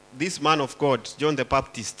this man of God, John the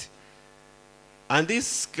Baptist. And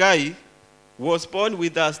this guy was born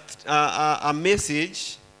with a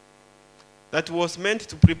message that was meant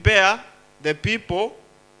to prepare the people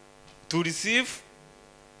to receive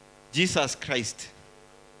Jesus Christ.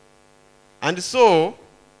 And so,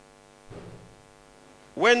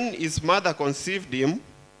 when his mother conceived him,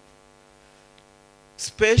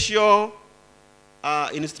 special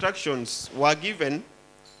instructions were given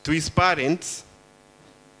to his parents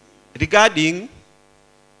regarding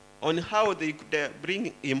on how they could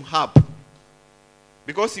bring him up,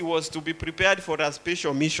 because he was to be prepared for a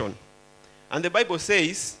special mission. And the Bible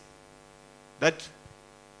says that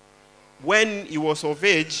when he was of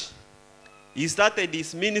age, he started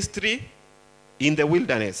his ministry in the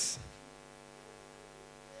wilderness.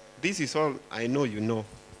 This is all I know you know.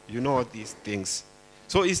 You know all these things.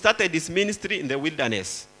 So he started his ministry in the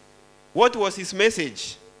wilderness. What was his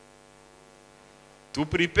message? To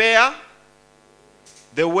prepare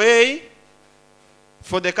the way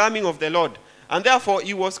for the coming of the Lord. And therefore,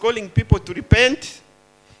 he was calling people to repent.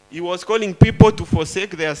 He was calling people to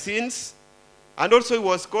forsake their sins. And also he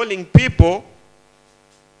was calling people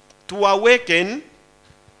to awaken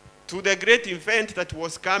to the great event that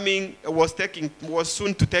was coming, was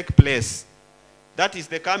soon to take place. That is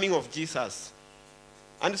the coming of Jesus.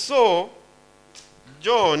 And so,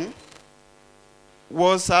 John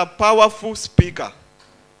was a powerful speaker.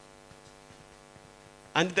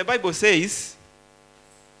 And the Bible says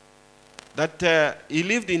that he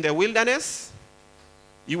lived in the wilderness.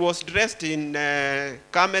 He was dressed in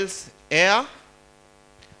camel's hair.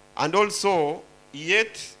 And also, he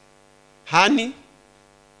ate honey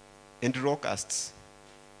and locusts.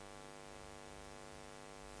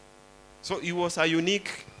 So he was a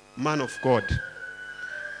unique man of God.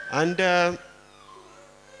 And the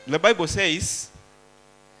Bible says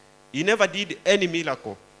he never did any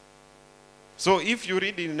miracle. So if you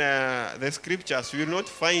read in the scriptures, you will not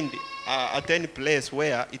find at any place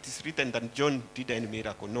where it is written that John did any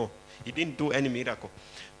miracle. No, he didn't do any miracle.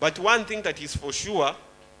 But one thing that is for sure,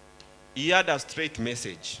 he had a straight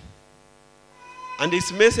message. And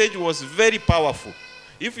his message was very powerful.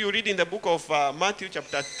 If you read in the book of Matthew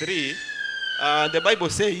chapter 3, the Bible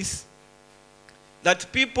says that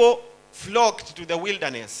people flocked to the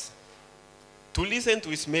wilderness to listen to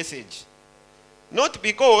his message. Not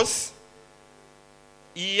because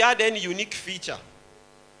he had any unique feature.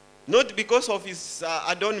 Not because of his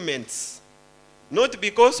adornments. Not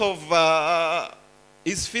because of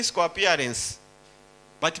his physical appearance.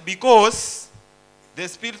 But because the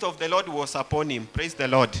Spirit of the Lord was upon him. Praise the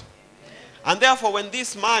Lord. And therefore, when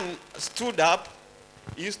this man stood up,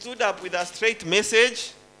 he stood up with a straight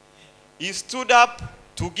message. He stood up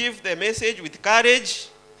to give the message with courage.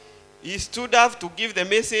 He stood up to give the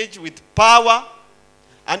message with power.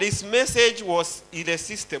 And his message was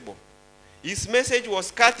irresistible. His message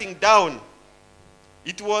was cutting down.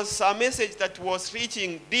 It was a message that was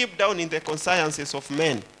reaching deep down in the consciences of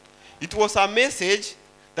men. It was a message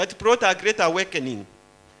that brought a great awakening.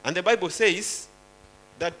 And the Bible says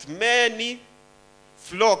that many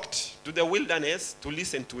flocked to the wilderness to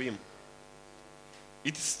listen to him.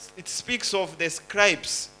 It speaks of the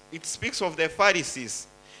scribes. It speaks of the Pharisees.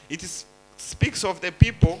 It speaks of the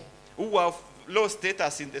people who have low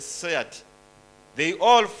status in the society. They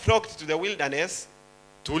all flocked to the wilderness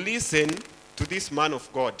to listen to this man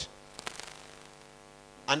of God.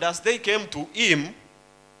 And as they came to him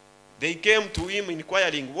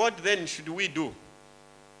inquiring, what then should we do?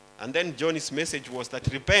 And then John's message was that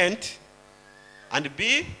repent and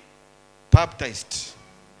be baptized.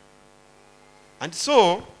 And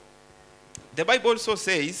so, the Bible also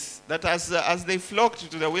says that as they flocked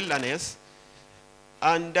to the wilderness,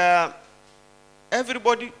 and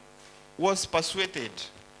everybody was persuaded.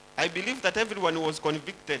 I believe that everyone was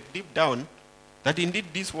convicted deep down that indeed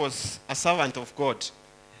this was a servant of God.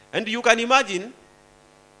 And you can imagine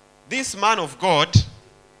this man of God,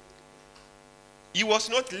 he was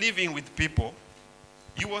not living with people.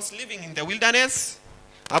 He was living in the wilderness,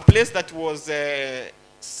 a place that was,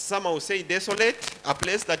 some would say, desolate, a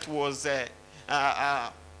place that was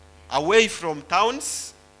away from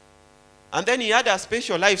towns. And then he had a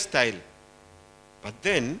special lifestyle. But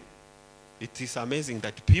then, it is amazing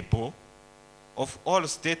that people of all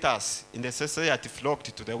status in the society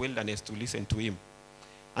flocked to the wilderness to listen to him.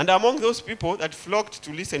 And among those people that flocked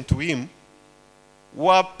to listen to him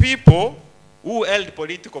were people who held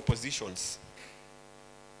political positions.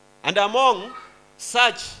 And among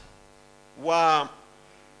such were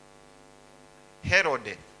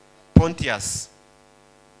Herod, Pontius,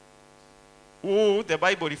 who the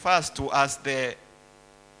Bible refers to as the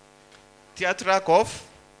Tetrarch of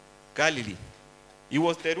Galilee. He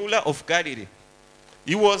was the ruler of Galilee.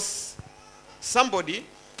 He was somebody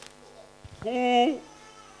who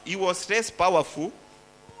he was less powerful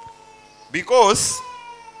because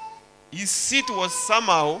his seat was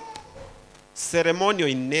somehow ceremonial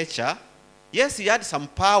in nature. Yes, he had some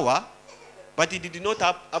power, but he did not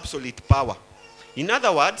have absolute power. In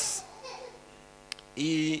other words,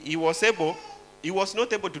 he was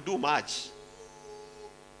not able to do much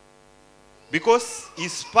because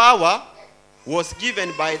his power was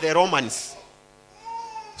given by the Romans.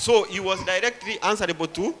 So he was directly answerable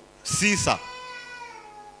to Caesar.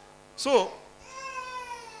 So,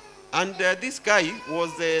 and this guy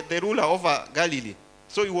was the ruler over Galilee.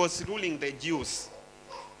 So he was ruling the Jews.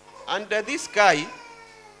 And this guy,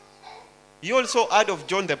 he also heard of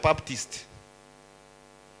John the Baptist.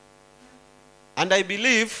 And I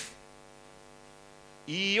believe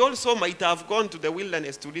he also might have gone to the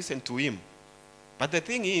wilderness to listen to him. But the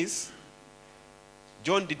thing is,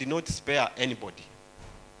 John did not spare anybody.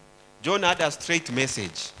 John had a straight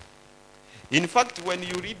message. In fact, when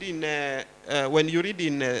you read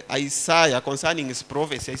in Isaiah concerning his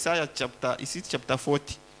prophecy, Isaiah chapter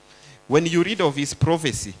 40, when you read of his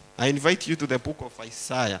prophecy, I invite you to the book of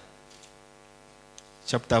Isaiah,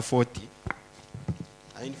 chapter 40.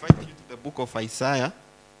 I invite you to the book of Isaiah.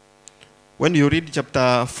 When you read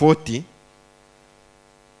chapter 40,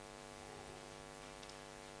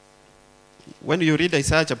 when you read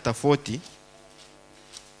Isaiah chapter 40,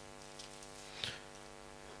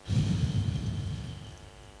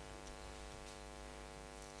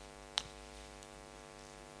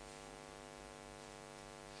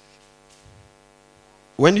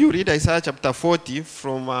 when you read Isaiah chapter 40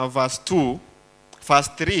 from verse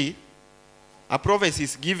 3, a prophecy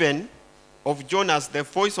is given of John as the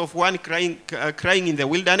voice of one crying in the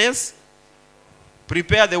wilderness,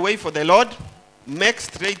 prepare the way for the Lord, make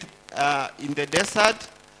straight in the desert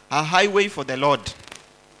a highway for the Lord.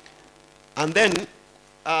 And then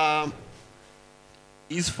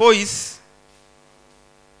his voice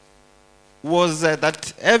was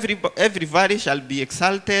that every valley shall be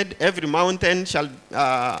exalted, every mountain shall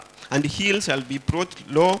and hill shall be brought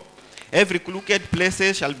low, every crooked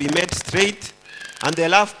places shall be made straight, and the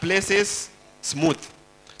rough places smooth.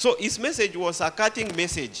 So his message was a cutting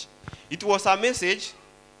message. It was a message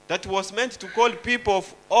that was meant to call people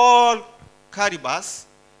of all calibers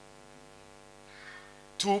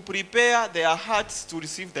to prepare their hearts to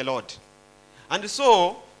receive the Lord. And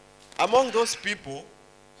so, among those people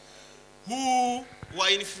who were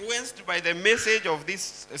influenced by the message of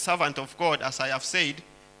this servant of God, as I have said,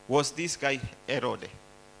 was this guy Herod.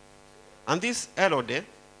 And this Herod,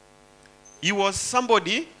 he was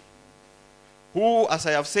somebody who, as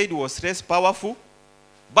I have said, was less powerful,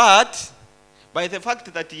 but by the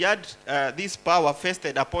fact that he had this power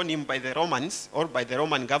vested upon him by the Romans or by the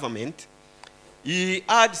Roman government, he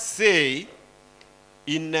had say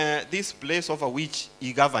in this place over which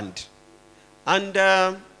he governed.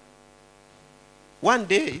 And one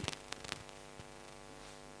day,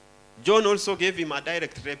 John also gave him a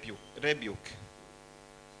direct rebuke.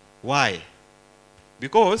 Why?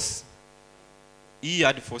 Because he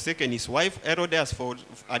had forsaken his wife. Herod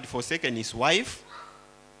had forsaken his wife.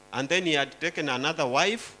 And then he had taken another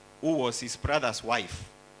wife who was his brother's wife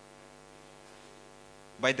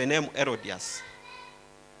by the name Herodias.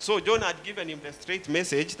 So John had given him the straight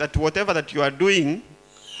message that whatever that you are doing,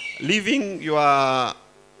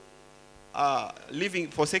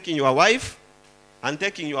 forsaking your wife and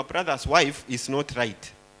taking your brother's wife is not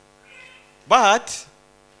right. But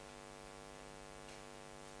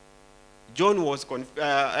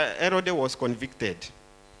Herod was convicted,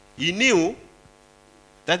 he knew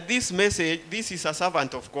that this is a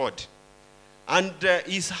servant of God. And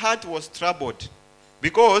his heart was troubled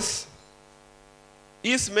because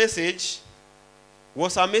his message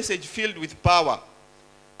was a message filled with power.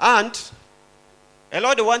 And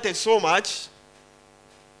Herod wanted so much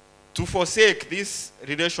to forsake this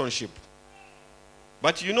relationship.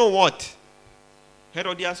 But you know what?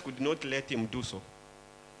 Herodias could not let him do so.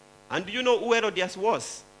 And do you know who Herodias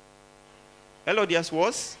was? Herodias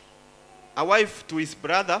was a wife to his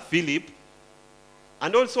brother Philip,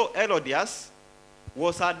 and also Herodias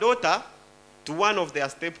was a daughter to one of their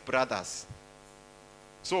step-brothers.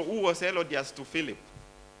 So who was Herodias to Philip?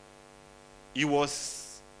 Who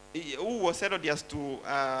was Herodias to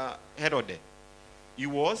Herod? He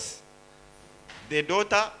was the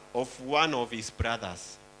daughter of one of his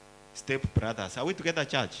brothers, step-brothers. Are we together,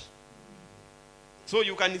 church? So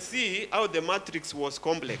you can see how the matrix was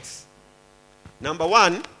complex. Number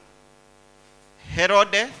one,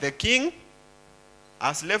 Herod, the king,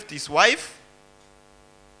 has left his wife.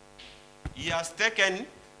 He has taken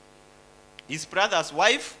his brother's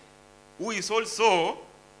wife, who is also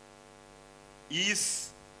his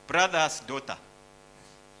brother's daughter.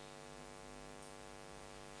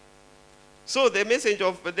 So the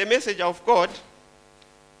message of God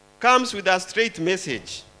comes with a straight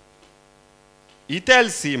message. He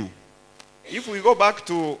tells him, if we go back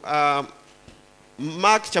to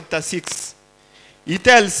Mark chapter 6, he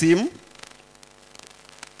tells him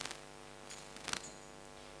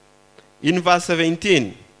in verse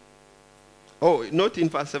 17, oh, not in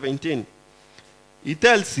verse 17, he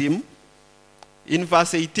tells him in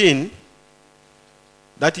verse 18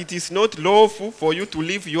 that it is not lawful for you to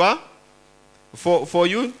leave for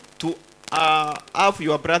you to have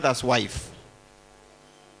your brother's wife.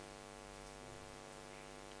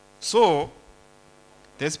 So,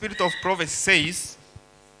 the spirit of prophecy says,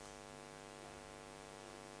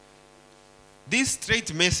 this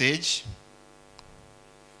straight message,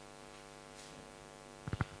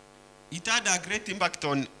 it had a great impact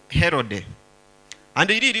on Herod. And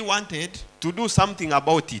he really wanted to do something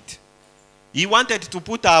about it. He wanted to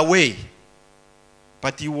put her away,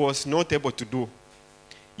 but he was not able to do.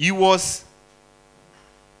 He was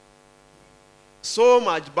so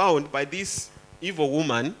much bound by this evil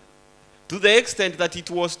woman to the extent that it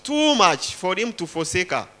was too much for him to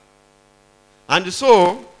forsake her. And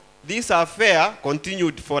so, this affair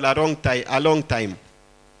continued for a long time.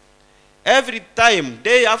 Every time,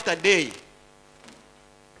 day after day,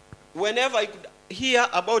 whenever he could hear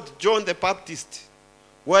about John the Baptist,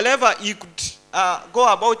 wherever he could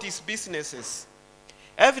go about his businesses,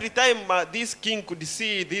 every time this king could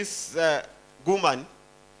see this woman,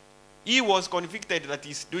 he was convicted that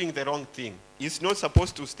he's doing the wrong thing. He's not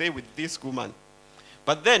supposed to stay with this woman.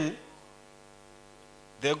 But then,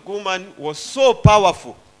 the woman was so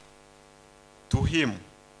powerful to him,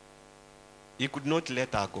 he could not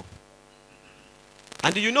let her go.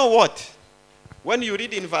 And you know what? When you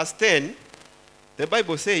read in verse 10, the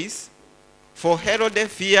Bible says, for Herod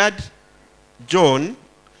feared John,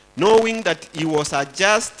 knowing that he was a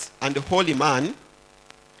just and holy man,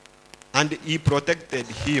 and he protected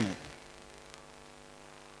him.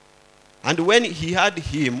 And when he had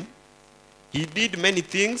him, he did many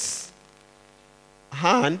things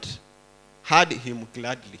and had him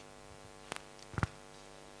gladly.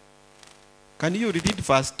 Can you read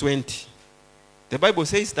verse 20? The Bible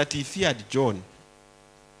says that he feared John.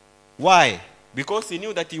 Why? Because he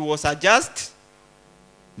knew that he was a just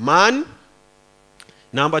man.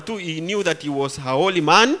 Number two, he knew that he was a holy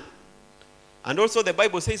man. And also the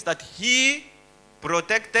Bible says that he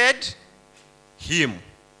protected him.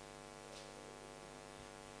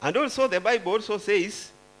 And also the Bible also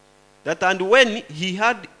says that and when he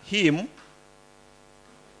had him,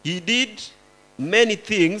 he did many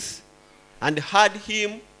things and had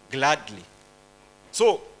him gladly.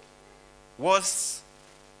 So, was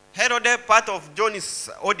Herod a part of John's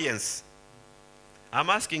audience? I'm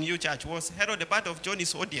asking you, church, was Herod a part of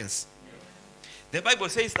John's audience? The Bible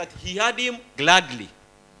says that he had him gladly.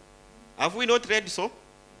 Have we not read so?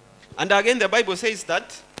 And again, the Bible says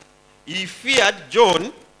that he feared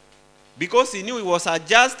John because he knew he was a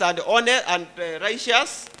just and honest and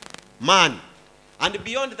righteous man. And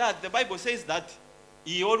beyond that, the Bible says that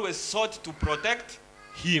he always sought to protect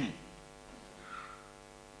him.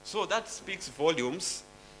 So that speaks volumes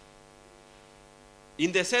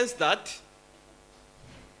in the sense that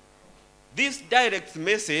this direct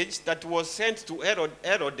message that was sent to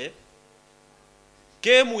Herod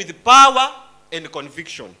came with power and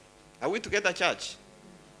conviction. Are we together, church?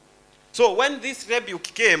 So when this rebuke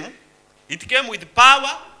came, It came with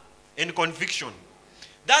power and conviction.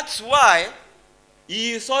 That's why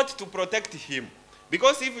he sought to protect him.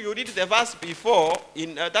 Because if you read the verse before,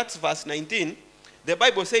 that's verse 19, the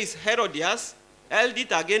Bible says Herodias held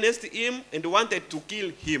it against him and wanted to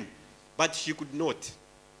kill him, but she could not.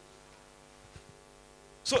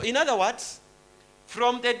 So in other words,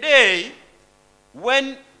 from the day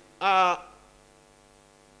when the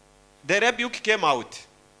rebuke came out,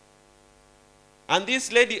 and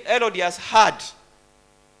this lady Herodias heard,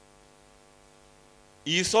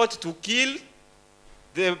 he sought to kill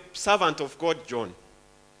the servant of God, John.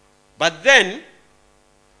 But then,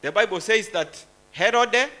 the Bible says that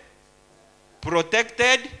Herod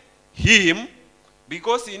protected him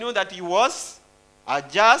because he knew that he was a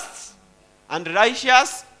just and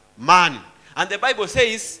righteous man. And the Bible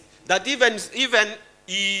says that even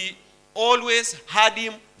he always had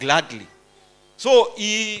him gladly. So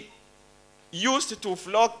he used to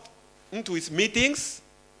flock into his meetings,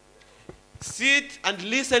 sit and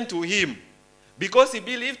listen to him, because he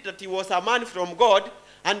believed that he was a man from God,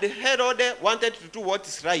 and Herod wanted to do what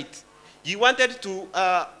is right. He wanted to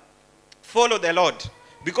follow the Lord,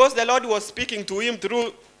 because the Lord was speaking to him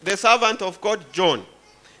through the servant of God, John.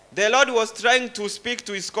 The Lord was trying to speak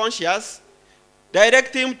to his conscience,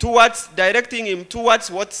 directing him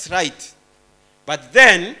towards what's right. But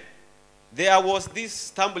then, there was this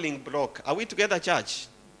stumbling block. Are we together, church?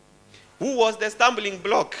 Who was the stumbling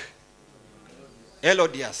block?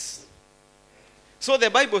 Herodias. So the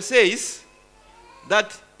Bible says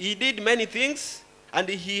that he did many things and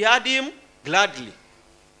he had him gladly.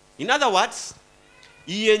 In other words,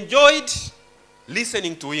 he enjoyed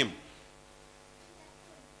listening to him.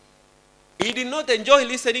 He did not enjoy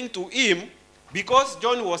listening to him because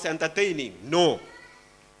John was entertaining. No.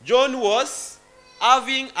 John was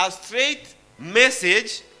having a straight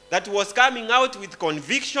message that was coming out with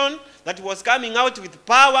conviction, that was coming out with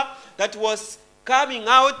power, that was coming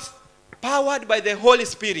out powered by the Holy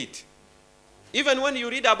Spirit. Even when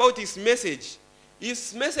you read about his message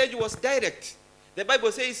was direct. The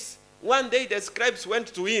Bible says one day the scribes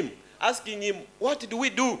went to him asking him, what do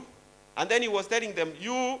we do? And then he was telling them,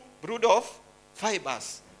 you brood of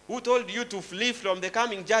fibers, who told you to flee from the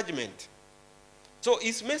coming judgment? So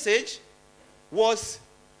his message was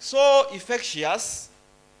so infectious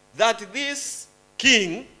that this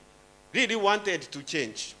king really wanted to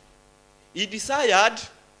change. He desired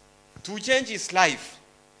to change his life.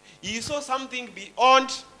 He saw something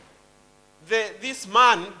beyond this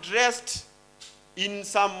man dressed in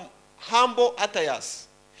some humble attires.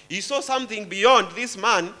 He saw something beyond this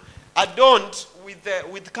man adorned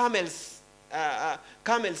with camel's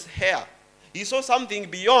hair. He saw something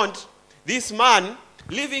beyond this man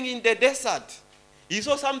living in the desert. He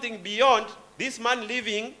saw something beyond this man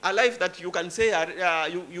living a life that you can say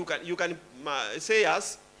say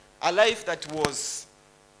as a life that was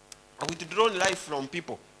a withdrawn life from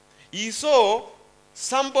people. He saw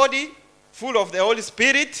somebody full of the Holy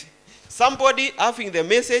Spirit, somebody having the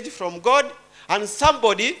message from God, and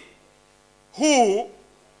somebody whose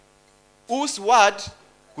word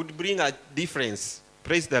could bring a difference.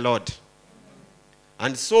 Praise the Lord.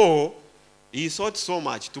 And so he sought so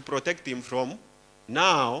much to protect him from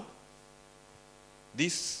now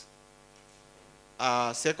this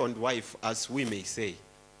second wife, as we may say.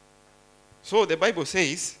 So the Bible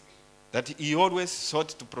says that he always sought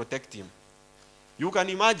to protect him. You can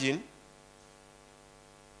imagine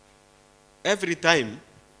every time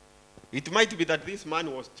it might be that this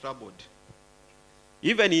man was troubled.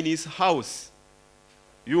 Even in his house,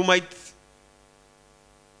 you might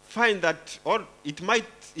find that, or it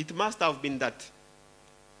must have been that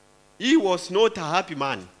he was not a happy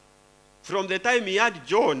man. From the time he had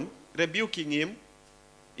John rebuking him,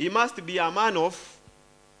 he must be a man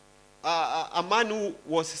who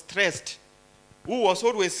was stressed, who was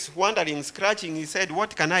always wondering, scratching his head,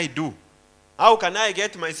 what can I do? How can I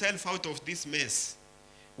get myself out of this mess?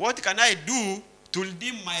 What can I do to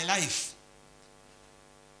redeem my life?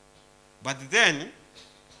 But then,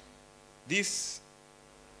 this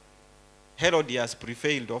Herodias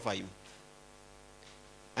prevailed over him.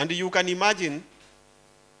 And you can imagine,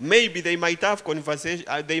 maybe they might have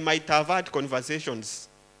had conversations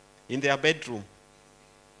in their bedroom.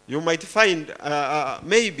 You might find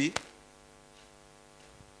maybe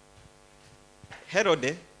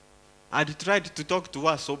Herod had tried to talk to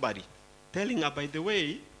her soberly, telling her, by the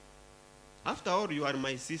way, after all, you are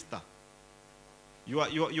my sister. You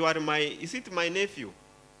are my, is it my nephew?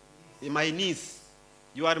 My niece.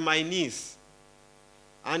 You are my niece.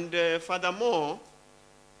 And furthermore,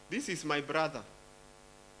 this is my brother.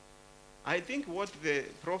 I think what the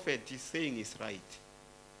prophet is saying is right.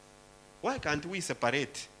 why can't we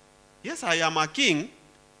separate? Yes, I am a king,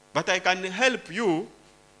 but I can help you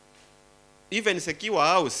even secure a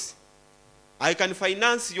house. I can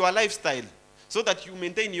finance your lifestyle so that you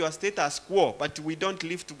maintain your status quo, but we don't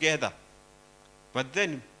live together. But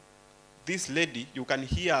then this lady, you can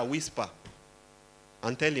hear a whisper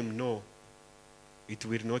and tell him, no, it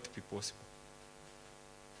will not be possible.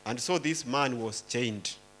 And so this man was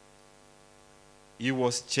chained. He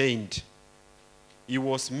was chained. He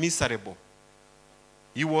was miserable.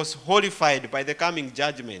 He was horrified by the coming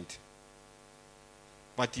judgment.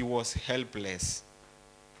 But he was helpless.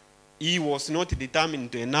 He was not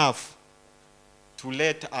determined enough to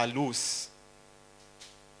let her loose.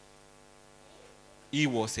 He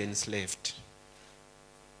was enslaved.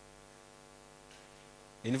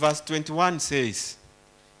 In verse 21 says,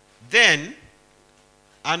 then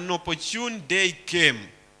an opportune day came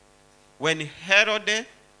when Herod,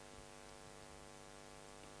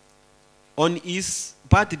 on his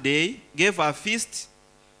birthday, gave a feast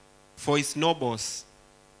for his nobles,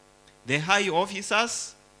 the high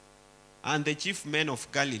officers, and the chief men of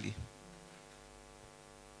Galilee.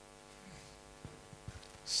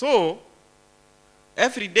 So,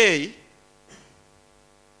 every day,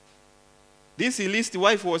 this illicit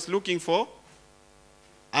wife was looking for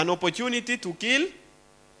an opportunity to kill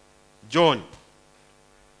John.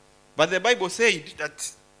 But the Bible said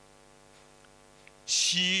that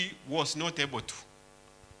she was not able to,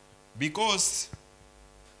 because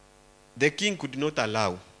the king could not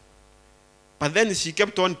allow. But then she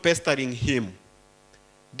kept on pestering him,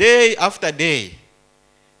 day after day,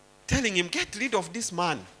 telling him, get rid of this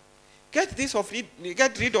man. Get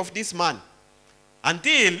rid of this man.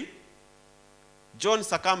 Until John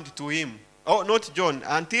succumbed to him. Oh, not John.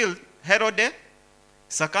 Until Herod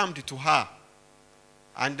succumbed to her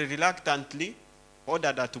and reluctantly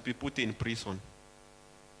ordered her to be put in prison.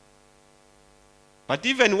 But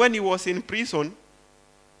even when he was in prison,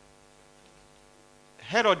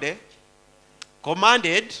 Herod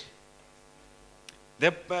commanded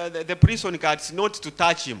the prison guards not to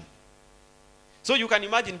touch him. So you can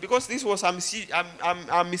imagine, because this was a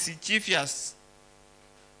mischievous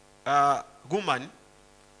woman,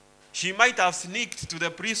 she might have sneaked to the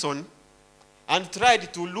prison and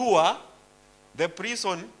tried to lure the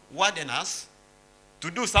prison wardeners to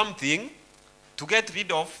do something to get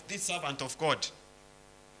rid of this servant of God.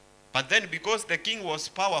 But then, because the king was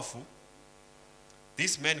powerful,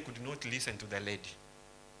 this man could not listen to the lady.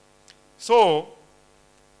 So,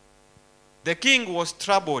 the king was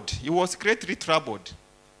troubled. He was greatly troubled.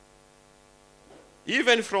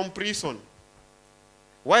 Even from prison.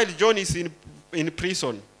 While John is in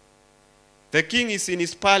prison, the king is in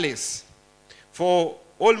his palace for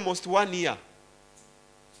almost 1 year.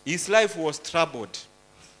 His life was troubled.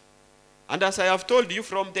 And as I have told you,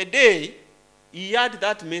 from the day he heard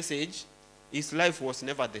that message, his life was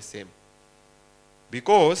never the same.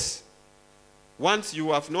 Because once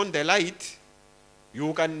you have known the light,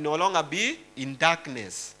 you can no longer be in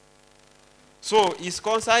darkness. So his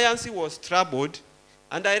conscience was troubled.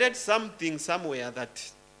 And I read something somewhere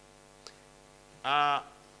that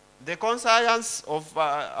the conscience of,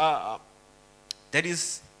 there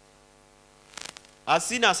is a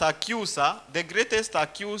sinner's accuser, the greatest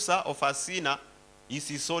accuser of a sinner is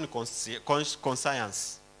his own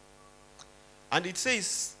conscience. And it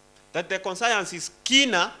says that the conscience is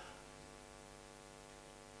keener.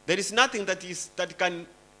 There is nothing that can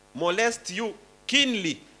molest you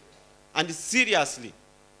keenly and seriously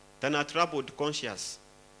than a troubled conscience.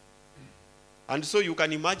 And so you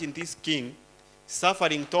can imagine this king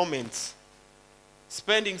suffering torments,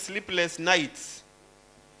 spending sleepless nights,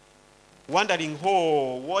 wondering,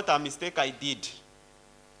 oh, what a mistake I did.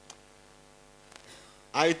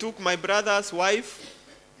 I took my brother's wife,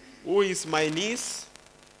 who is my niece,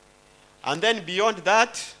 and then beyond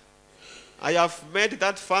that, I have made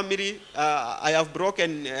that family, I have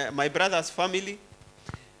broken my brother's family.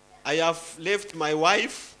 I have left my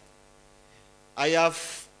wife. I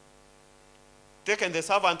have taken the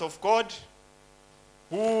servant of God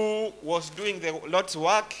who was doing the Lord's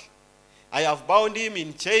work. I have bound him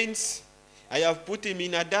in chains. I have put him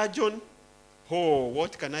in a dungeon. Oh,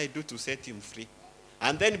 what can I do to set him free?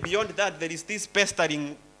 And then beyond that, there is this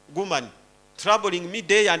pestering woman troubling me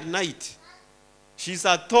day and night. She's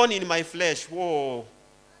a thorn in my flesh. Whoa,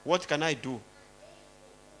 what can I do?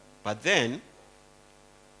 But then,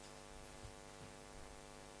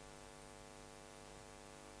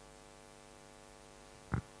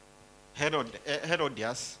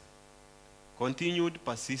 Herodias continued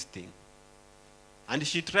persisting. And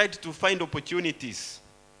she tried to find opportunities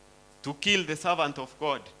to kill the servant of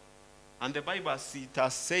God. And the Bible, it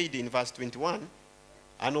has said in verse 21,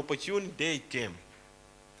 an opportune day came.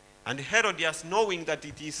 And Herodias, knowing that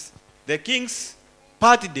it is the king's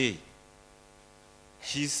party day,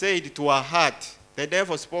 she said to her heart, the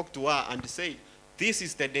devil spoke to her and said, this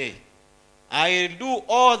is the day. I'll do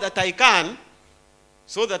all that I can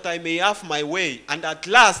so that I may have my way. And at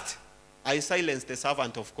last, I silence the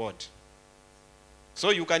servant of God.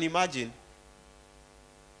 So you can imagine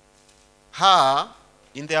her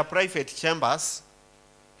in their private chambers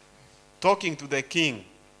talking to the king,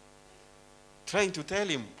 trying to tell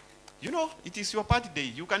him, you know, it is your party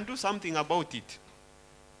day. You can do something about it.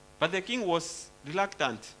 But the king was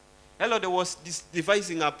reluctant. Herod was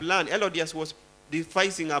devising a plan. Herodias was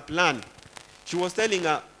devising a plan. She was telling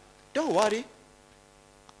her, don't worry.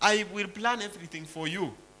 I will plan everything for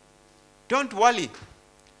you. Don't worry.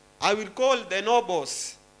 I will call the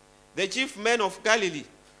nobles, the chief men of Galilee.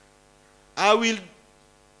 I will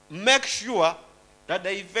make sure that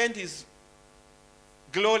the event is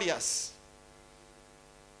glorious.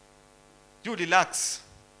 You relax.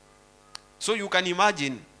 So you can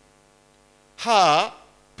imagine her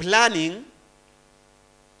planning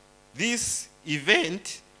this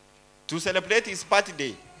event to celebrate his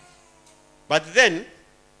birthday. But then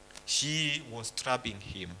she was trapping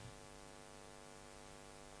him.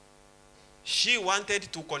 She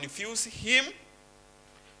wanted to confuse him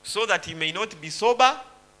so that he may not be sober,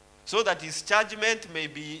 so that his judgment may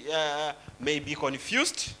be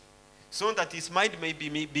confused, so that his mind may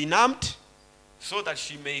be benumbed, so that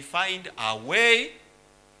she may find a way,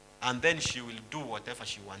 and then she will do whatever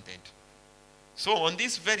she wanted. So on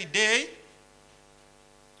this very day,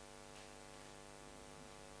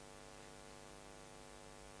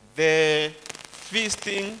 the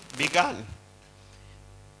feasting began.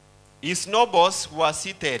 His nobles were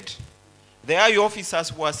seated. The high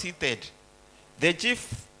officers were seated. The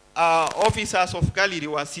chief officers of Galilee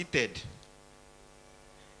were seated.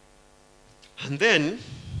 And then,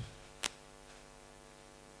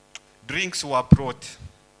 drinks were brought.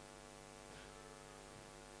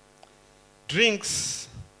 Drinks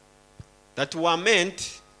that were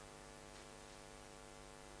meant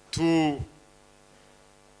to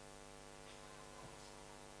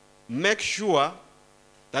make sure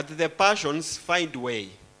that the passions find way.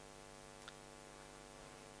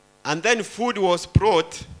 And then food was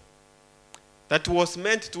brought that was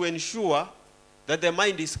meant to ensure that the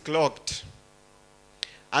mind is clogged.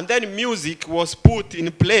 And then music was put in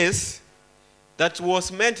place that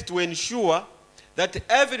was meant to ensure that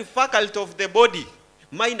every faculty of the body,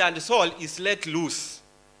 mind and soul is let loose,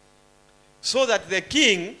 so that the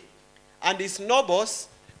king and his nobles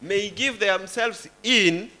may give themselves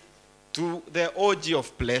in to the orgy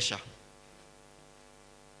of pleasure.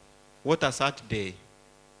 What a sad day.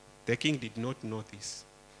 The king did not know this.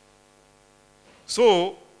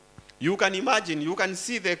 So, you can imagine, you can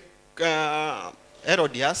see the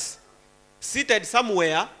Herodias seated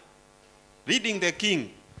somewhere, reading the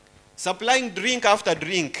king, supplying drink after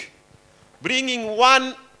drink, bringing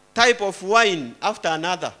one type of wine after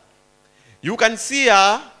another. You can see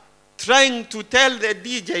her trying to tell the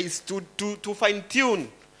DJs to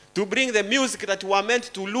fine-tune, to bring the music that were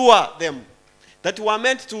meant to lure them, that were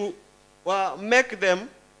meant to make them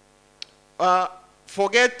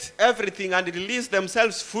forget everything and release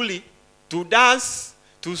themselves fully to dance,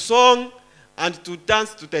 to song, and to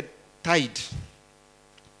dance to the tide.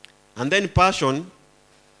 And then passion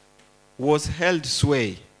was held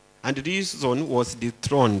sway, and reason was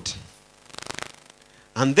dethroned.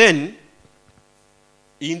 And then,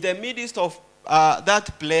 in the midst of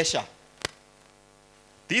that pleasure,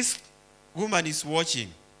 this woman is watching,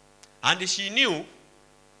 and she knew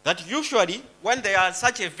that usually when there are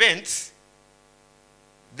such events,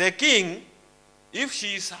 the king, if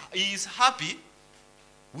he is happy,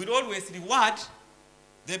 will always reward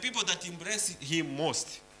the people that embrace him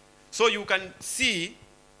most. So you can see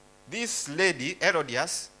this lady,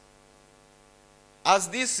 Herodias, as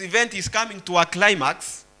this event is coming to a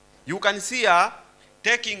climax, you can see her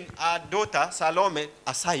taking her daughter, Salome,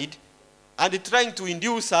 aside and trying to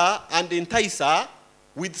induce her and entice her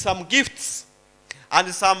with some gifts and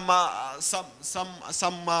some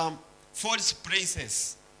false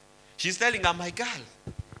praises. She's telling her, my girl,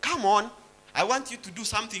 come on, I want you to do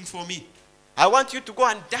something for me. I want you to go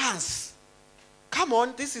and dance. Come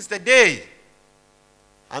on, this is the day.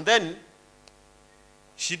 And then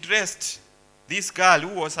she dressed this girl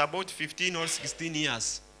who was about 15 or 16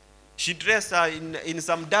 years. She dressed her in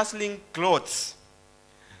some dazzling clothes.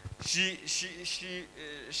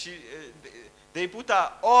 They put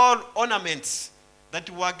her all ornaments that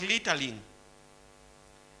were glittering.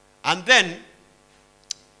 And then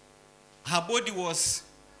her body was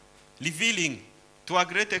revealing to a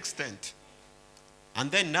great extent. And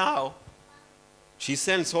then now, she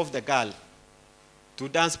sends off the girl to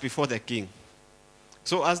dance before the king.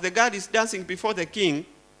 So as the girl is dancing before the king,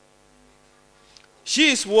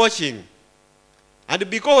 she is watching. And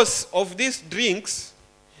because of these drinks,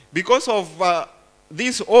 because of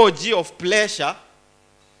this orgy of pleasure,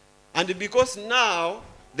 and because now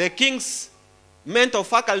the king's mental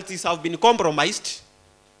faculties have been compromised,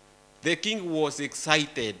 the king was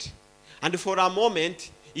excited. And for a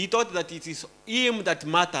moment, he thought that it is him that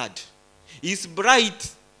mattered. His bride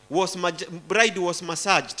was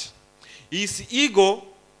massaged. His ego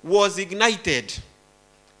was ignited.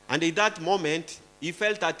 And in that moment, he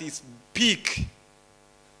felt at his peak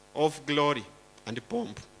of glory and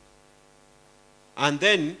pomp. And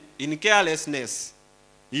then, in carelessness,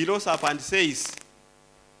 he rose up and says,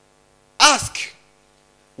 ask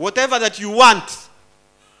whatever that you want.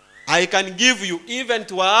 I can give you even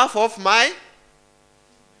to half of my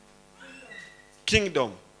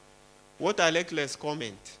kingdom. What a reckless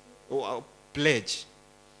comment or a pledge.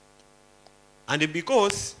 And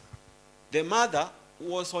because the mother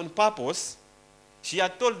was on purpose, she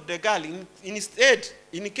had told the girl, instead,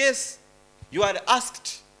 in case you are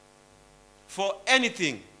asked for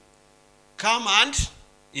anything, come and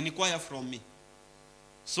inquire from me.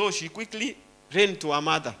 So she quickly ran to her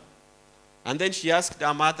mother. And then she asked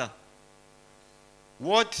her mother,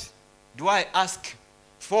 what do I ask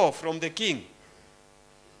for from the king?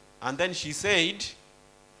 And then she said,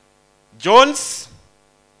 John's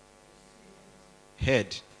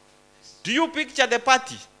head. Do you picture the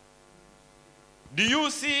party? Do you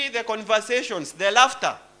see the conversations, the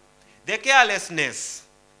laughter, the carelessness?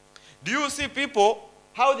 Do you see people,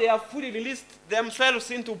 how they have fully released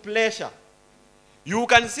themselves into pleasure? You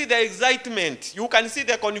can see the excitement. You can see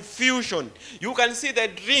the confusion. You can see the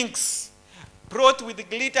drinks brought with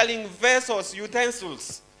glittering vessels,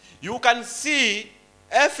 utensils. You can see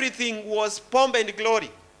everything was pomp and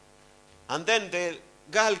glory. And then the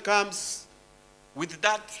girl comes with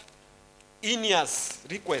that heinous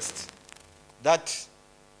request that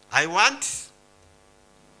I want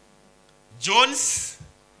John's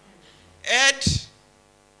head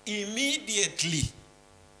immediately.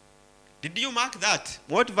 Did you mark that?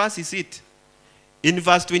 What verse is it? In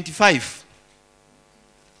verse 25.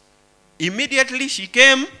 Immediately she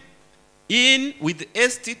came in with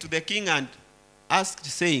haste to the king and asked,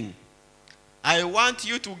 saying, I want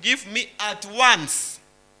you to give me at once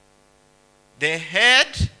the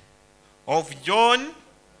head of John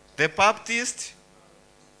the Baptist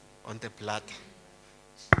on the platter.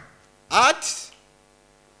 At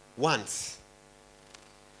once.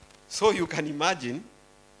 So you can imagine,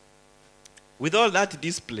 with all that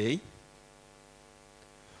display,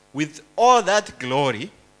 with all that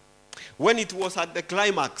glory, when it was at the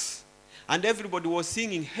climax, and everybody was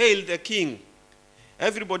singing, Hail the King,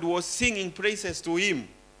 everybody was singing praises to him,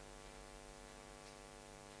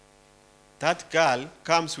 that girl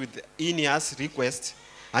comes with Aeneas' request,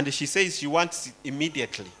 and she says she wants it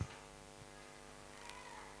immediately.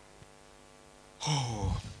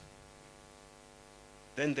 Oh.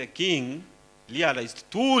 Then the king realized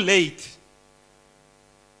too late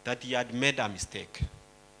that he had made a mistake.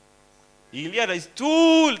 He realized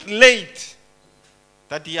too late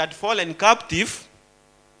that he had fallen captive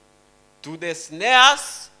to the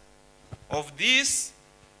snares of this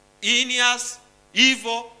Aeneas,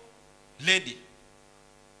 evil lady.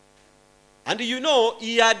 And you know,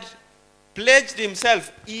 he had pledged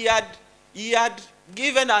himself. He had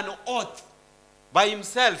given an oath by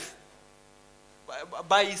himself,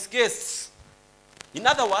 by his guests. In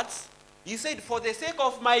other words, he said, for the sake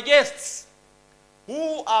of my guests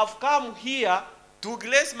who have come here to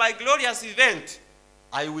grace my glorious event,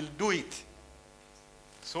 I will do it.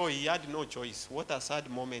 So he had no choice. What a sad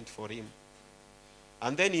moment for him.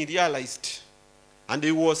 And then he realized, and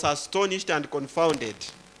he was astonished and confounded.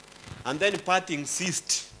 And then parting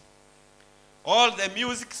ceased. All the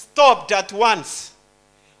music stopped at once.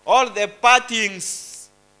 All the partings,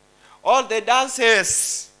 all the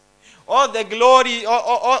dances, all the glory,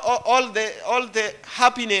 all the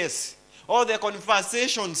happiness, all the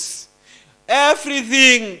conversations,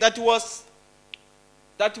 everything that was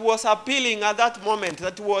appealing at that moment,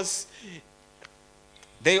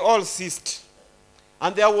 they all ceased.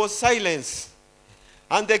 And there was silence.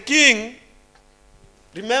 And the king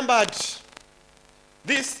remembered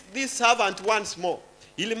this servant once more.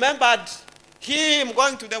 He remembered him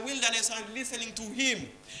going to the wilderness and listening to him.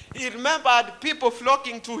 He remembered people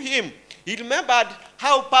flocking to him. He remembered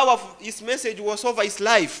how powerful his message was over his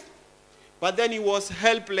life. But then he was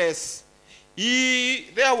helpless.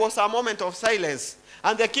 there was a moment of silence.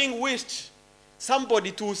 And the king wished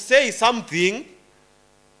somebody to say something.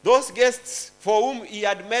 Those guests for whom he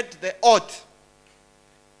had made the oath,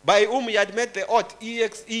 by whom he had made the oath,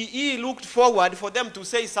 he looked forward for them to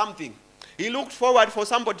say something. He looked forward for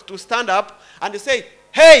somebody to stand up and say,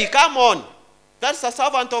 hey, come on, that's a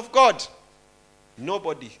servant of God.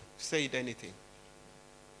 Nobody said anything.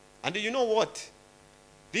 And you know what?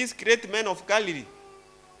 These great men of Galilee,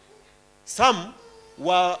 some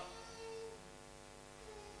were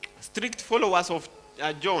strict followers of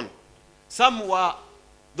John. Some were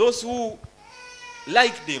those who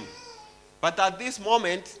liked him. But at this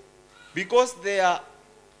moment, because their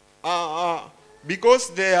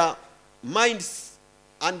minds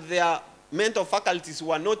and their mental faculties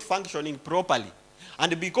were not functioning properly,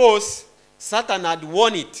 and because Satan had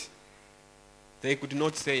won it, they could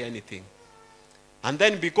not say anything. And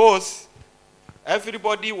then because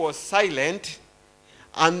everybody was silent,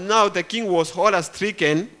 and now the king was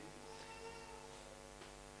horror-stricken,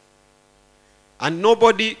 and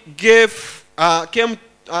nobody came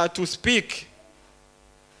to speak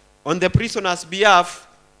on the prisoner's behalf,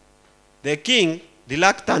 the king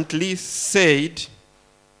reluctantly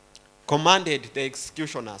commanded the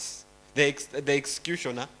executioners, the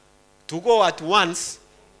executioner, to go at once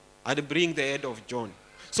and bring the head of John.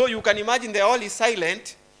 So you can imagine they all is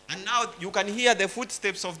silent, and now you can hear the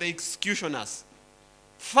footsteps of the executioners.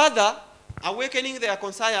 Further, awakening their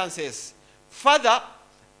consciences. Further,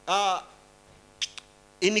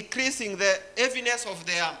 increasing the heaviness of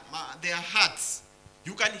their hearts.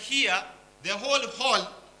 You can hear the whole hall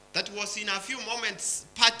that was in a few moments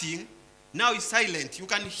parting, now is silent. You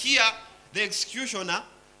can hear the executioner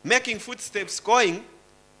making footsteps going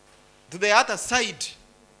to the other side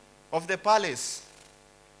of the palace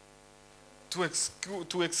to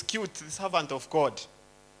execute the servant of God.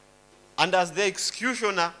 And as the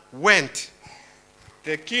executioner went,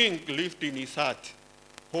 the king lived in his heart,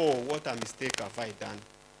 oh, what a mistake have I done.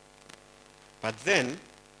 But then,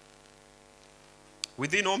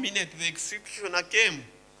 within a minute, the executioner came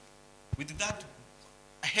with that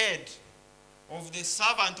head of the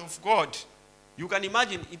servant of God. You can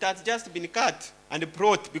imagine it had just been cut and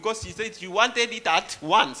brought, because he said he wanted it at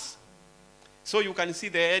once. So you can see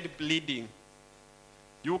the head bleeding.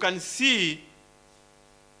 You can see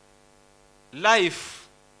life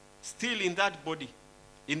still in that body,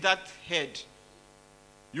 in that head.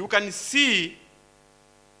 You can see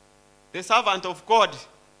the servant of God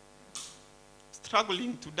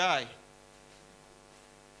struggling to die.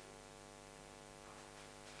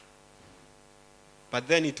 But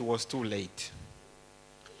then it was too late.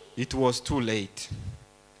 It was too late.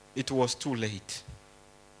 It was too late.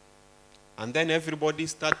 And then everybody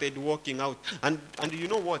started walking out. And you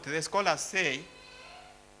know what? The scholars say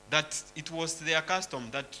that it was their custom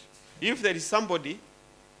that if there is somebody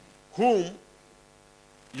whom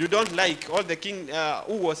you don't like, or the king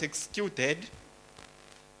who was executed,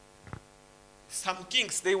 some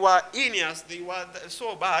kings, they were heinous, they were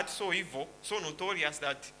so bad, so evil, so notorious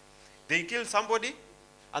that they kill somebody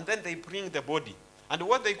and then they bring the body. And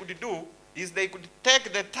what they could do is they could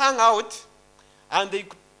take the tongue out and they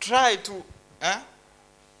could try to,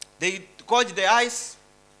 they gouge the eyes,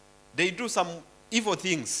 they do some evil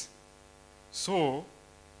things. So,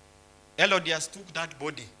 Herodias took that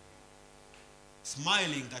body,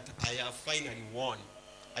 smiling that I have finally won.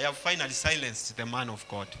 I have finally silenced the man of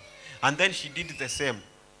God. And then she did the same.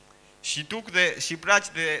 She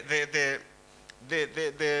brushed the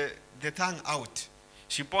tongue out.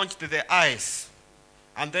 She punched the eyes.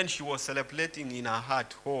 And then she was celebrating in her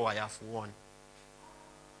heart, oh, I have won.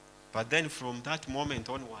 But then from that moment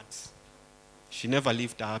onwards, she never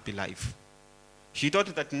lived a happy life. She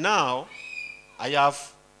thought that now I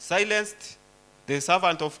have silenced the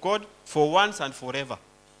servant of God for once and forever.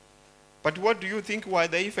 But what do you think were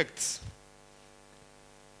the effects?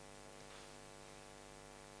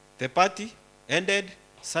 The party ended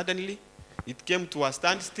suddenly. It came to a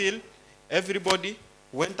standstill. Everybody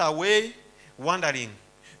went away wondering.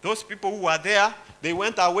 Those people who were there, they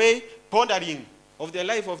went away pondering of the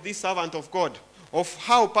life of this servant of God, of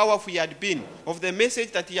how powerful he had been, of the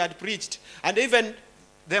message that he had preached. And even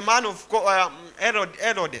the man of God,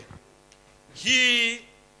 Herod, he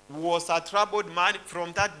was a troubled man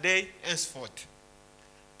from that day henceforth.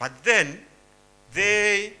 But then,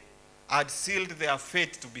 they had sealed their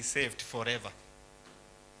fate to be saved forever.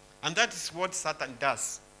 And that is what Satan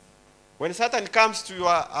does. When Satan comes to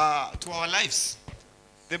our lives,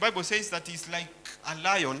 the Bible says that he's like a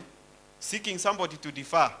lion seeking somebody to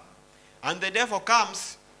devour. And the devil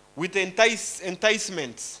comes with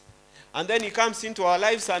enticements. And then he comes into our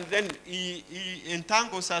lives, and then he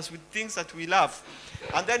entangles us with things that we love.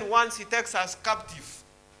 And then once he takes us captive,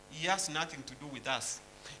 he has nothing to do with us.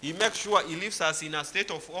 He makes sure he leaves us in a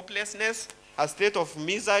state of hopelessness, a state of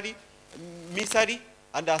misery,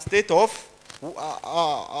 and a state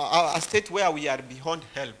where we are beyond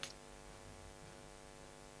help.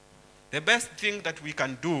 The best thing that we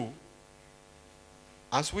can do,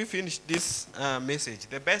 as we finish this message,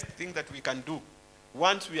 the best thing that we can do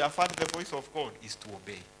once we have heard the voice of God is to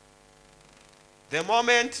obey. The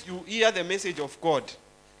moment you hear the message of God,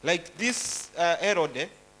 like this Herod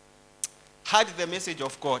heard the message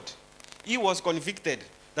of God, he was convicted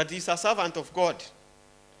that he's a servant of God.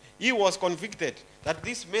 He was convicted that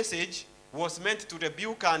this message was meant to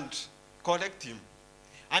rebuke and correct him.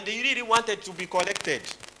 And he really wanted to be corrected.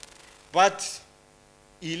 But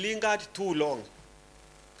he lingered too long.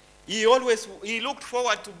 He looked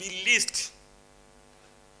forward to be released.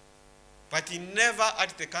 But he never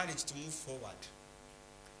had the courage to move forward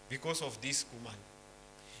because of this woman.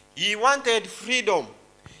 He wanted freedom.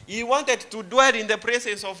 He wanted to dwell in the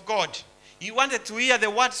presence of God. He wanted to hear the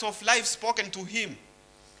words of life spoken to him.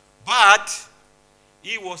 But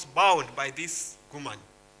he was bound by this woman.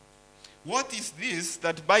 What is this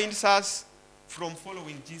that binds us from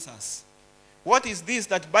following Jesus? What is this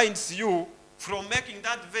that binds you from making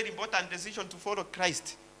that very important decision to follow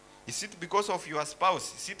Christ? Is it because of your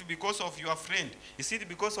spouse? Is it because of your friend? Is it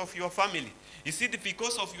because of your family? Is it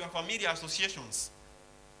because of your familiar associations?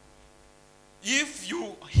 If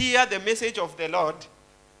you hear the message of the Lord,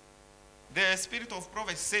 the spirit of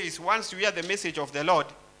prophecy says, once you hear the message of the Lord,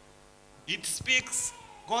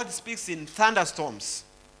 God speaks in thunderstorms.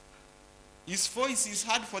 His voice is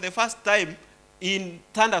heard for the first time in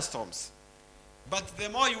thunderstorms. But the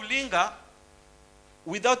more you linger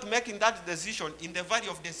without making that decision, in the valley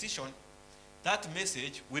of decision, that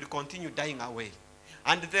message will continue dying away.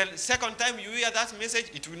 And the second time you hear that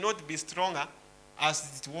message, it will not be stronger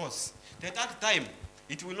as it was. The third time,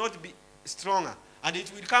 it will not be stronger. And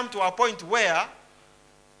it will come to a point where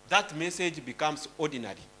that message becomes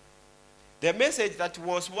ordinary. The message that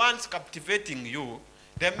was once captivating you,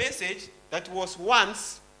 the message that was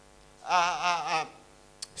once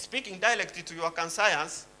speaking directly to your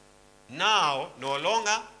conscience, now no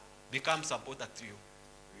longer becomes a bother to you.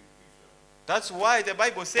 That's why the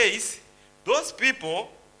Bible says, those people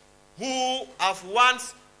who have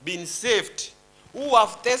once been saved, who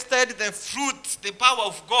have tasted the fruit, the power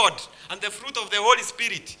of God, and the fruit of the Holy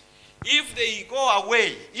Spirit, if they go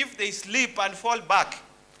away, if they sleep and fall back,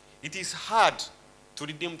 it is hard to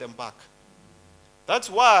redeem them back. That's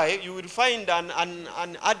why you will find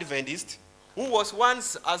an Adventist who was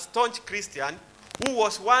once a staunch Christian, who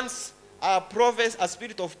was once a prophet, a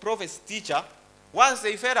spirit of prophet teacher. Once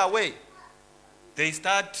they fell away, they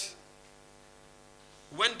start,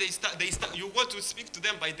 when they start, you go to speak to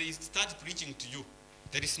them, but they start preaching to you.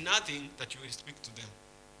 There is nothing that you will speak to them.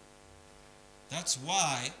 That's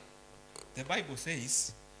why the Bible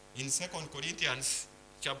says in 2 Corinthians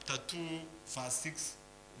chapter 2, verse 6,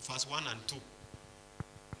 verse 1 and 2,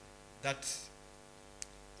 that,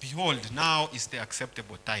 behold, now is the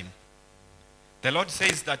acceptable time. The Lord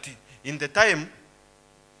says that in the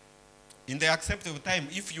acceptable time,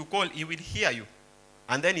 if you call, he will hear you.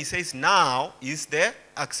 And then he says, now is the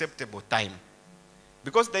acceptable time.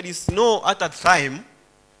 Because there is no other time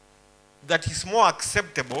that is more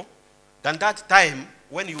acceptable than that time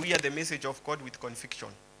when you hear the message of God with conviction.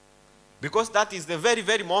 Because that is the very,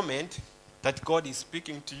 very moment that God is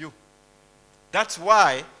speaking to you. That's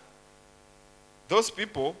why those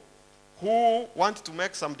people who want to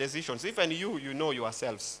make some decisions, even you know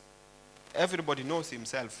yourselves. Everybody knows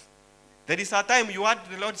himself. There is a time you heard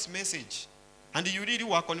the Lord's message, and you really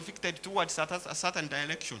were convicted towards a certain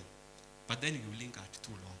direction, but then you lingered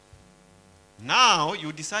too long. Now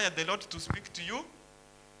you desire the Lord to speak to you,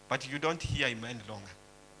 but you don't hear him any longer.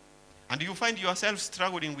 And you find yourself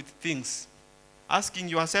struggling with things, asking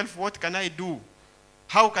yourself, what can I do?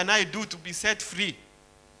 How can I do to be set free?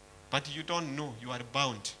 But you don't know, you are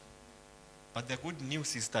bound. But the good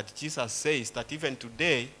news is that Jesus says that even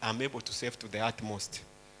today, I'm able to save to the utmost.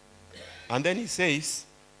 And then he says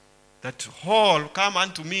that all come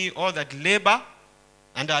unto me, all that labor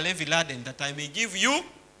and are heavy laden, that I may give you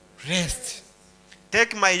rest.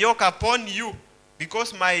 Take my yoke upon you,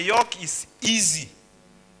 because my yoke is easy,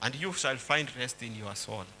 and you shall find rest in your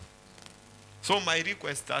soul. So my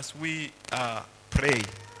request as we pray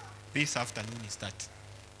this afternoon is that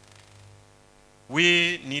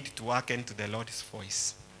we need to hearken to the Lord's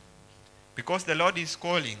voice. Because the Lord is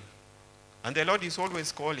calling, and the Lord is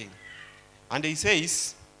always calling. And he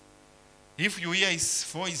says, If you hear his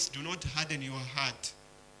voice, do not harden your heart.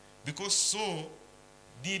 Because so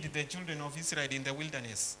did the children of Israel in the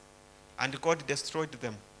wilderness. And God destroyed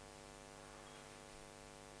them.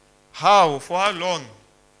 How? For how long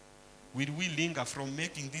will we linger from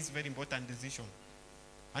making this very important decision?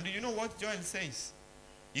 And you know what Joel says?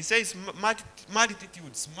 He says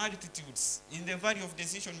multitudes in the valley of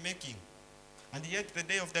decision making. And yet the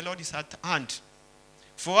day of the Lord is at hand.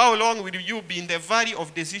 For how long will you be in the valley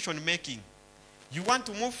of decision making? You want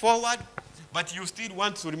to move forward, but you still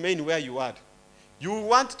want to remain where you are. You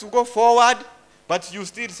want to go forward, but you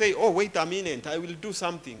still say, oh, wait a minute, I will do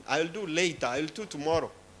something. I will do later. I will do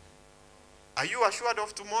tomorrow. Are you assured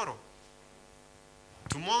of tomorrow?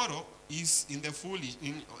 Tomorrow is in the foolish,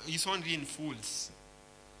 is only in fools.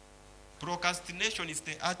 Procrastination is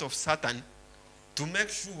the art of Satan to make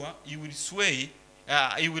sure he will sway,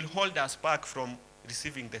 he will hold us back from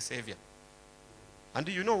receiving the Savior. And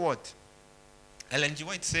do you know what? Ellen G.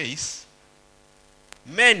 White says,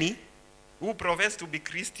 many who profess to be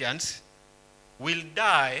Christians will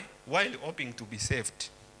die while hoping to be saved.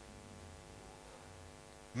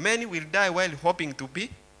 Many will die while hoping to be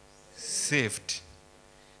saved.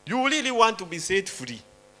 You really want to be set free.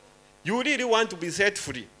 You really want to be set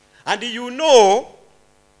free. And you know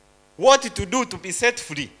what to do to be set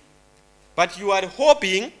free. But you are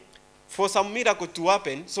hoping for some miracle to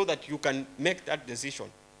happen so that you can make that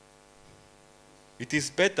decision. It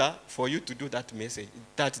is better for you to do that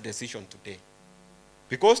decision today.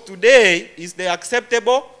 Because today is the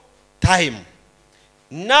acceptable time.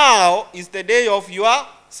 Now is the day of your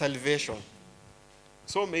salvation.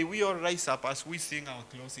 So may we all rise up as we sing our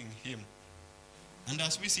closing hymn. And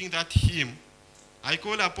as we sing that hymn, I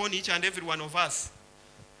call upon each and every one of us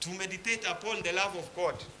to meditate upon the love of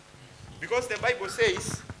God. Because the Bible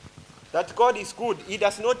says that God is good. He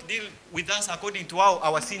does not deal with us according to how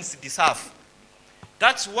our sins deserve.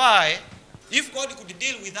 That's why, if God could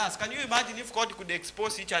deal with us, can you imagine if God could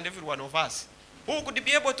expose each and every one of us? Who could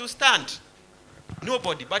be able to stand?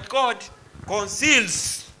 Nobody. But God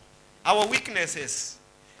conceals our weaknesses.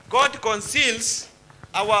 God conceals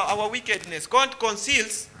our wickedness. God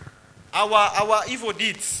conceals our evil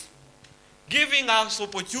deeds, giving us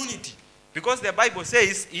opportunity. Because the Bible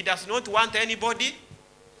says he does not want anybody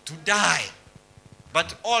to die,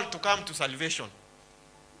 but all to come to salvation.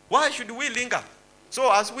 Why should we linger? So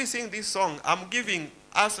as we sing this song,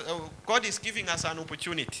 God is giving us an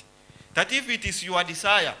opportunity. That if it is your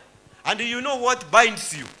desire, and you know what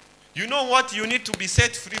binds you, you know what you need to be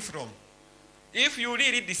set free from. If you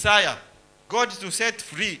really desire God to set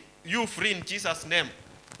you free in Jesus' name,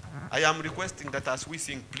 I am requesting that as we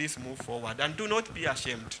sing, please move forward. And do not be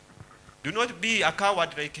ashamed. Do not be a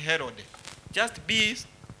coward like Herod. Just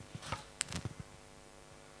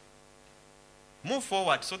move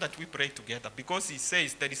forward so that we pray together. Because he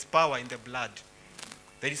says there is power in the blood.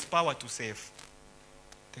 There is power to save.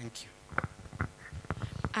 Thank you.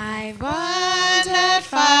 I wandered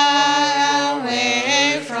far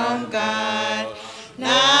away from God.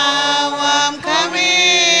 Now I'm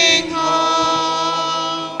coming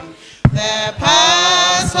home. The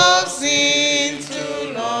paths of sin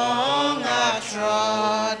too long I've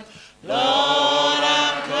trod. Lord,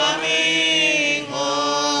 I'm coming home.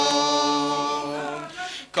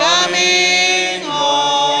 Coming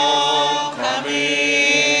home,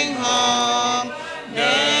 coming home.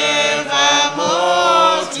 Never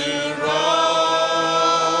more to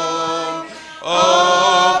roam.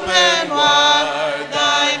 Open wide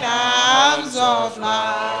thine arms of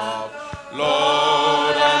love.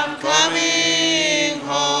 Lord, I'm coming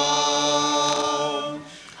home.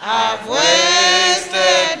 I've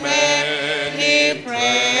wasted many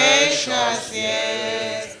precious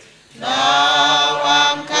years. Now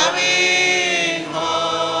I'm coming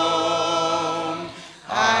home.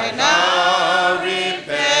 I now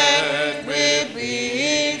repent with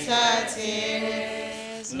bitter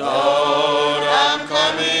tears. Lord, I'm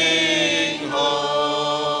coming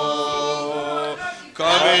home.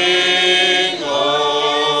 Coming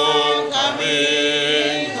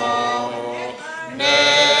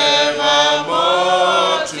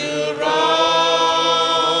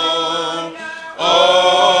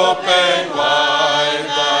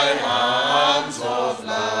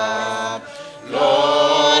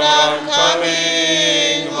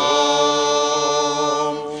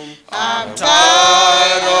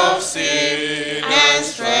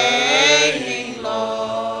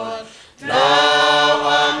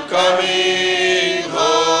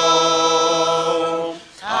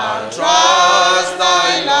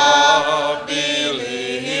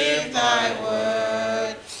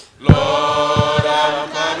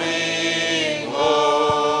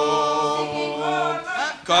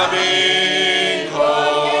coming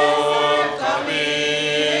home,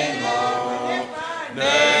 coming home,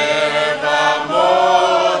 nevermore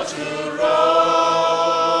to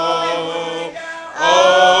roam.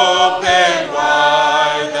 Open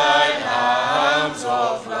wide thine arms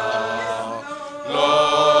of love,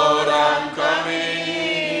 Lord, I'm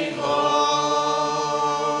coming home.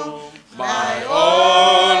 My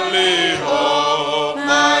only hope,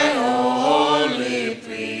 my only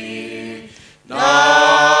plea.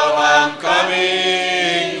 Now I'm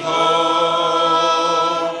coming home.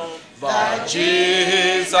 That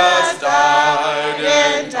Jesus died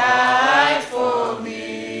and died for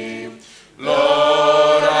me.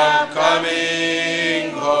 Lord, I'm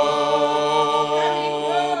coming home.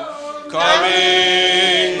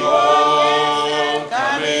 Coming home,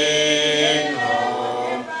 coming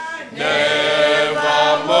home. Nevermore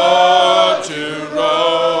to roam.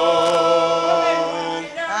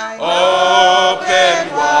 Open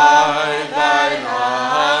wide thine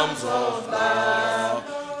arms of love.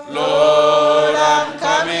 Lord, I'm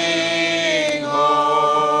coming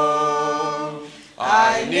home.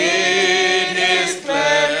 I need his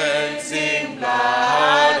cleansing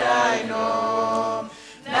blood, I know.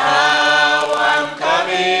 Now I'm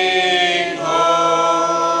coming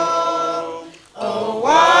home. Oh,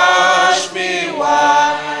 wash me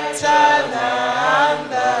whiter than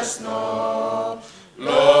the snow.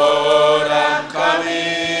 Lord, I'm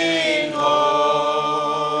coming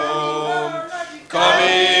home.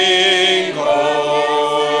 Coming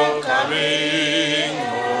home, coming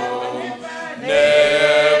home.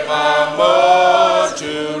 Nevermore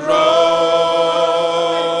to roam.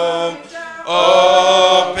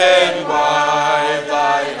 Open wide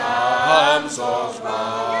thine arms of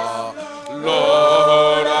love.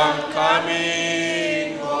 Lord, I'm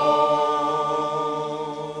coming home.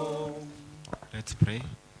 Let's pray.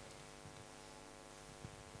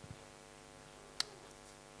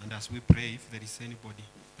 And as we pray, if there is anybody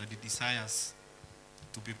that desires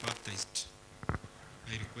to be baptized,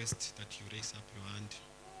 I request that you raise up your hand.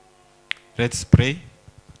 Let's pray.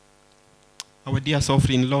 Our dear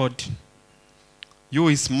sovereign Lord, you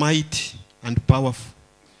is mighty and powerful.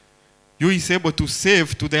 You is able to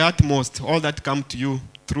save to the utmost all that come to you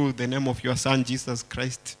through the name of your Son, Jesus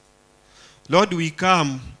Christ. Lord, we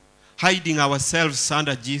come hiding ourselves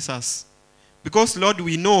under Jesus. Because, Lord,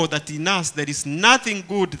 we know that in us there is nothing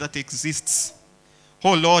good that exists.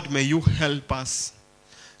 Oh, Lord, may you help us.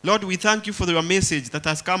 Lord, we thank you for your message that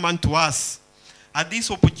has come unto us at this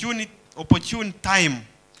opportune time.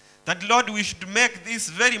 That, Lord, we should make this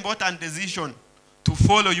very important decision to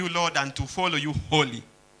follow you, Lord, and to follow you wholly.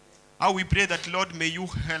 How we pray that, Lord, may you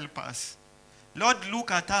help us. Lord, look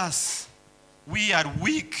at us. We are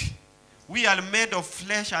weak. We are made of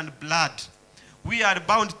flesh and blood. We are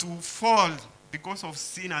bound to fall because of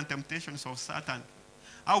sin and temptations of Satan.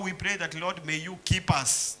 How we pray that, Lord, may you keep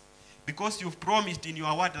us. Because you've promised in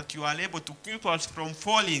your word that you are able to keep us from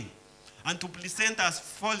falling and to present us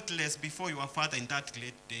faultless before your Father in that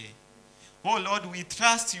great day. Oh, Lord, we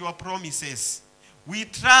trust your promises. We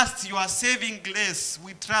trust your saving grace.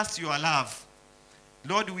 We trust your love.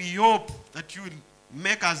 Lord, we hope that you will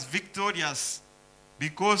make us victorious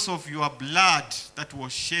because of your blood that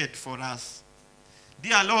was shed for us.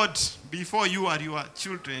 Dear Lord, before you are your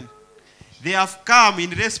children, they have come in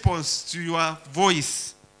response to your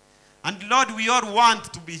voice. And Lord, we all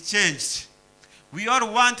want to be changed. We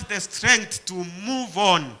all want the strength to move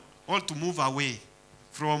on or to move away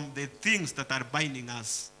from the things that are binding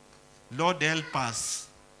us. Lord, help us.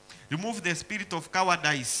 Remove the spirit of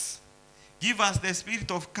cowardice. Give us the spirit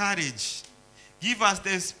of courage. Give us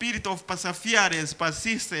the spirit of perseverance,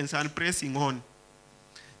 persistence, and pressing on.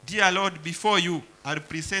 Dear Lord, before you are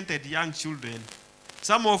presented young children,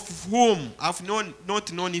 some of whom have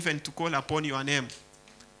not known even to call upon your name.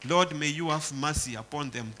 Lord, may you have mercy upon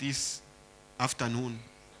them this afternoon.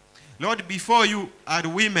 Lord, before you are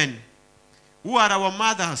women who are our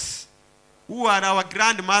mothers, who are our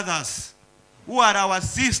grandmothers, who are our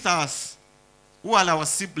sisters, who are our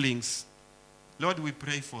siblings. Lord, we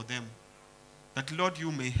pray for them. That, Lord,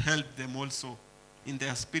 you may help them also in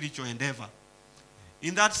their spiritual endeavor.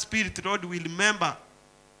 In that spirit, Lord, we remember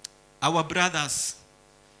our brothers,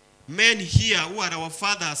 men here who are our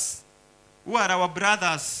fathers, who are our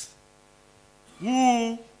brothers,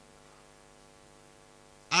 who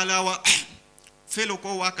are our fellow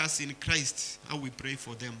co-workers in Christ. And we pray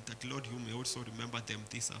for them that, Lord, you may also remember them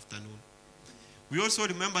this afternoon. We also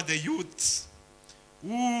remember the youths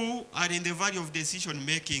who are in the valley of decision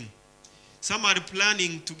making. Some are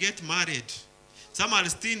planning to get married. Some are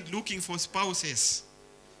still looking for spouses.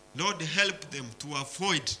 Lord, help them to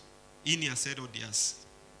avoid Ineas Herodias.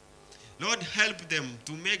 Lord, help them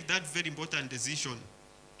to make that very important decision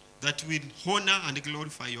that will honor and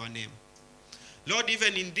glorify your name. Lord,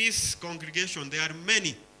 even in this congregation, there are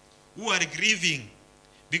many who are grieving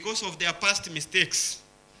because of their past mistakes.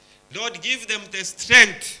 Lord, give them the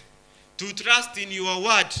strength to trust in your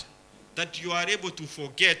word that you are able to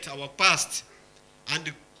forget our past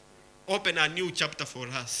and open a new chapter for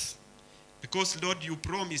us. Because, Lord, you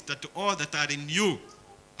promised that all that are in you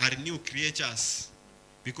are new creatures.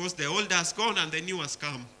 Because the old has gone and the new has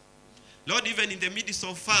come. Lord, even in the midst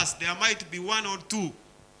of us, there might be one or two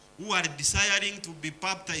who are desiring to be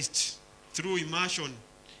baptized through immersion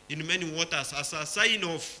in many waters as a sign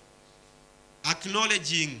of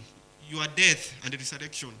acknowledging your death and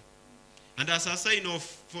resurrection, and as a sign of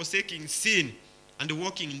forsaking sin and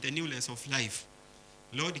walking in the newness of life.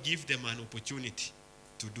 Lord, give them an opportunity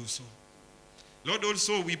to do so. Lord,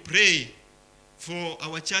 also we pray for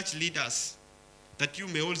our church leaders that you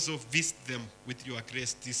may also visit them with your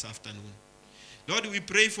grace this afternoon. Lord, we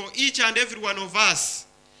pray for each and every one of us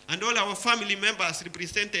and all our family members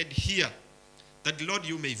represented here, that, Lord,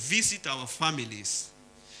 you may visit our families,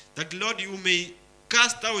 that, Lord, you may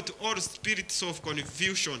cast out all spirits of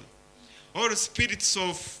confusion, all spirits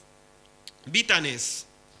of bitterness,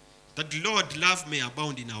 that, Lord, love may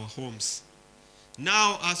abound in our homes.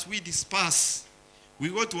 Now, as we disperse, we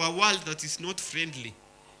go to a world that is not friendly.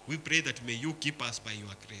 We pray that may you keep us by your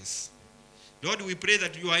grace. Lord, we pray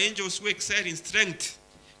that your angels who excel in strength,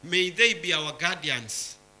 may they be our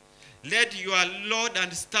guardians. Let your Lord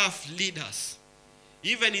and staff lead us.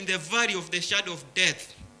 Even in the valley of the shadow of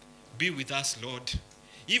death, be with us, Lord.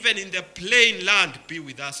 Even in the plain land, be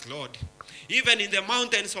with us, Lord. Even in the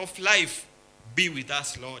mountains of life, be with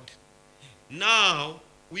us, Lord. Now,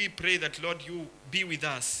 we pray that, Lord, you be with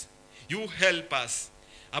us. You help us.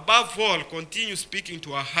 Above all, continue speaking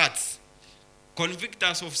to our hearts. Convict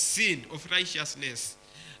us of sin, of righteousness,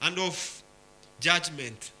 and of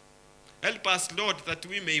judgment. Help us, Lord, that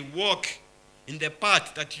we may walk in the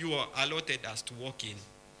path that you are allotted us to walk in.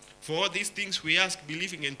 For all these things we ask,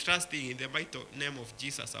 believing and trusting in the mighty name of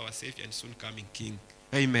Jesus, our Savior and soon coming King.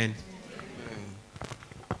 Amen.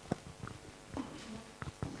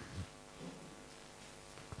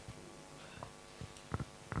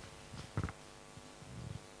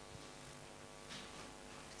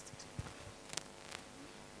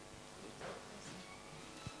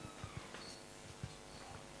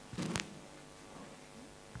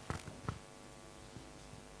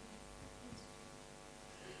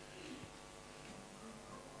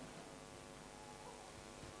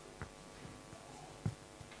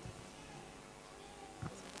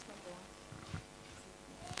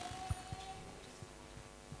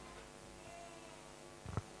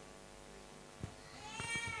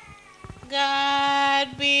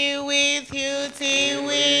 God be with you till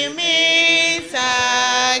we meet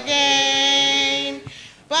again.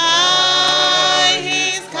 By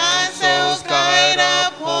his counsels guide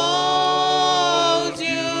uphold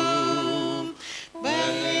you.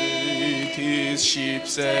 Let his sheep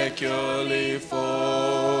securely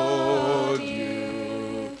fold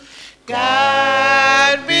you.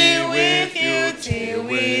 God be with you till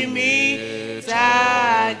we meet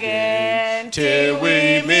again. Till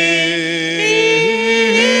we meet,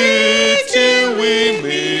 till we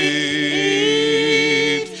meet,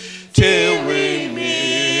 till we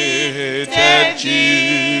meet at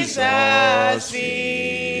Jesus'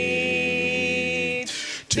 feet.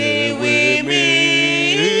 Till we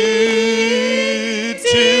meet,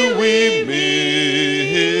 till we meet.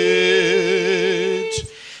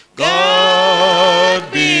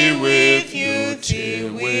 God be with you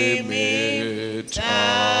till we meet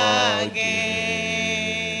again.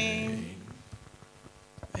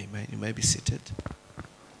 Amen. You may be seated.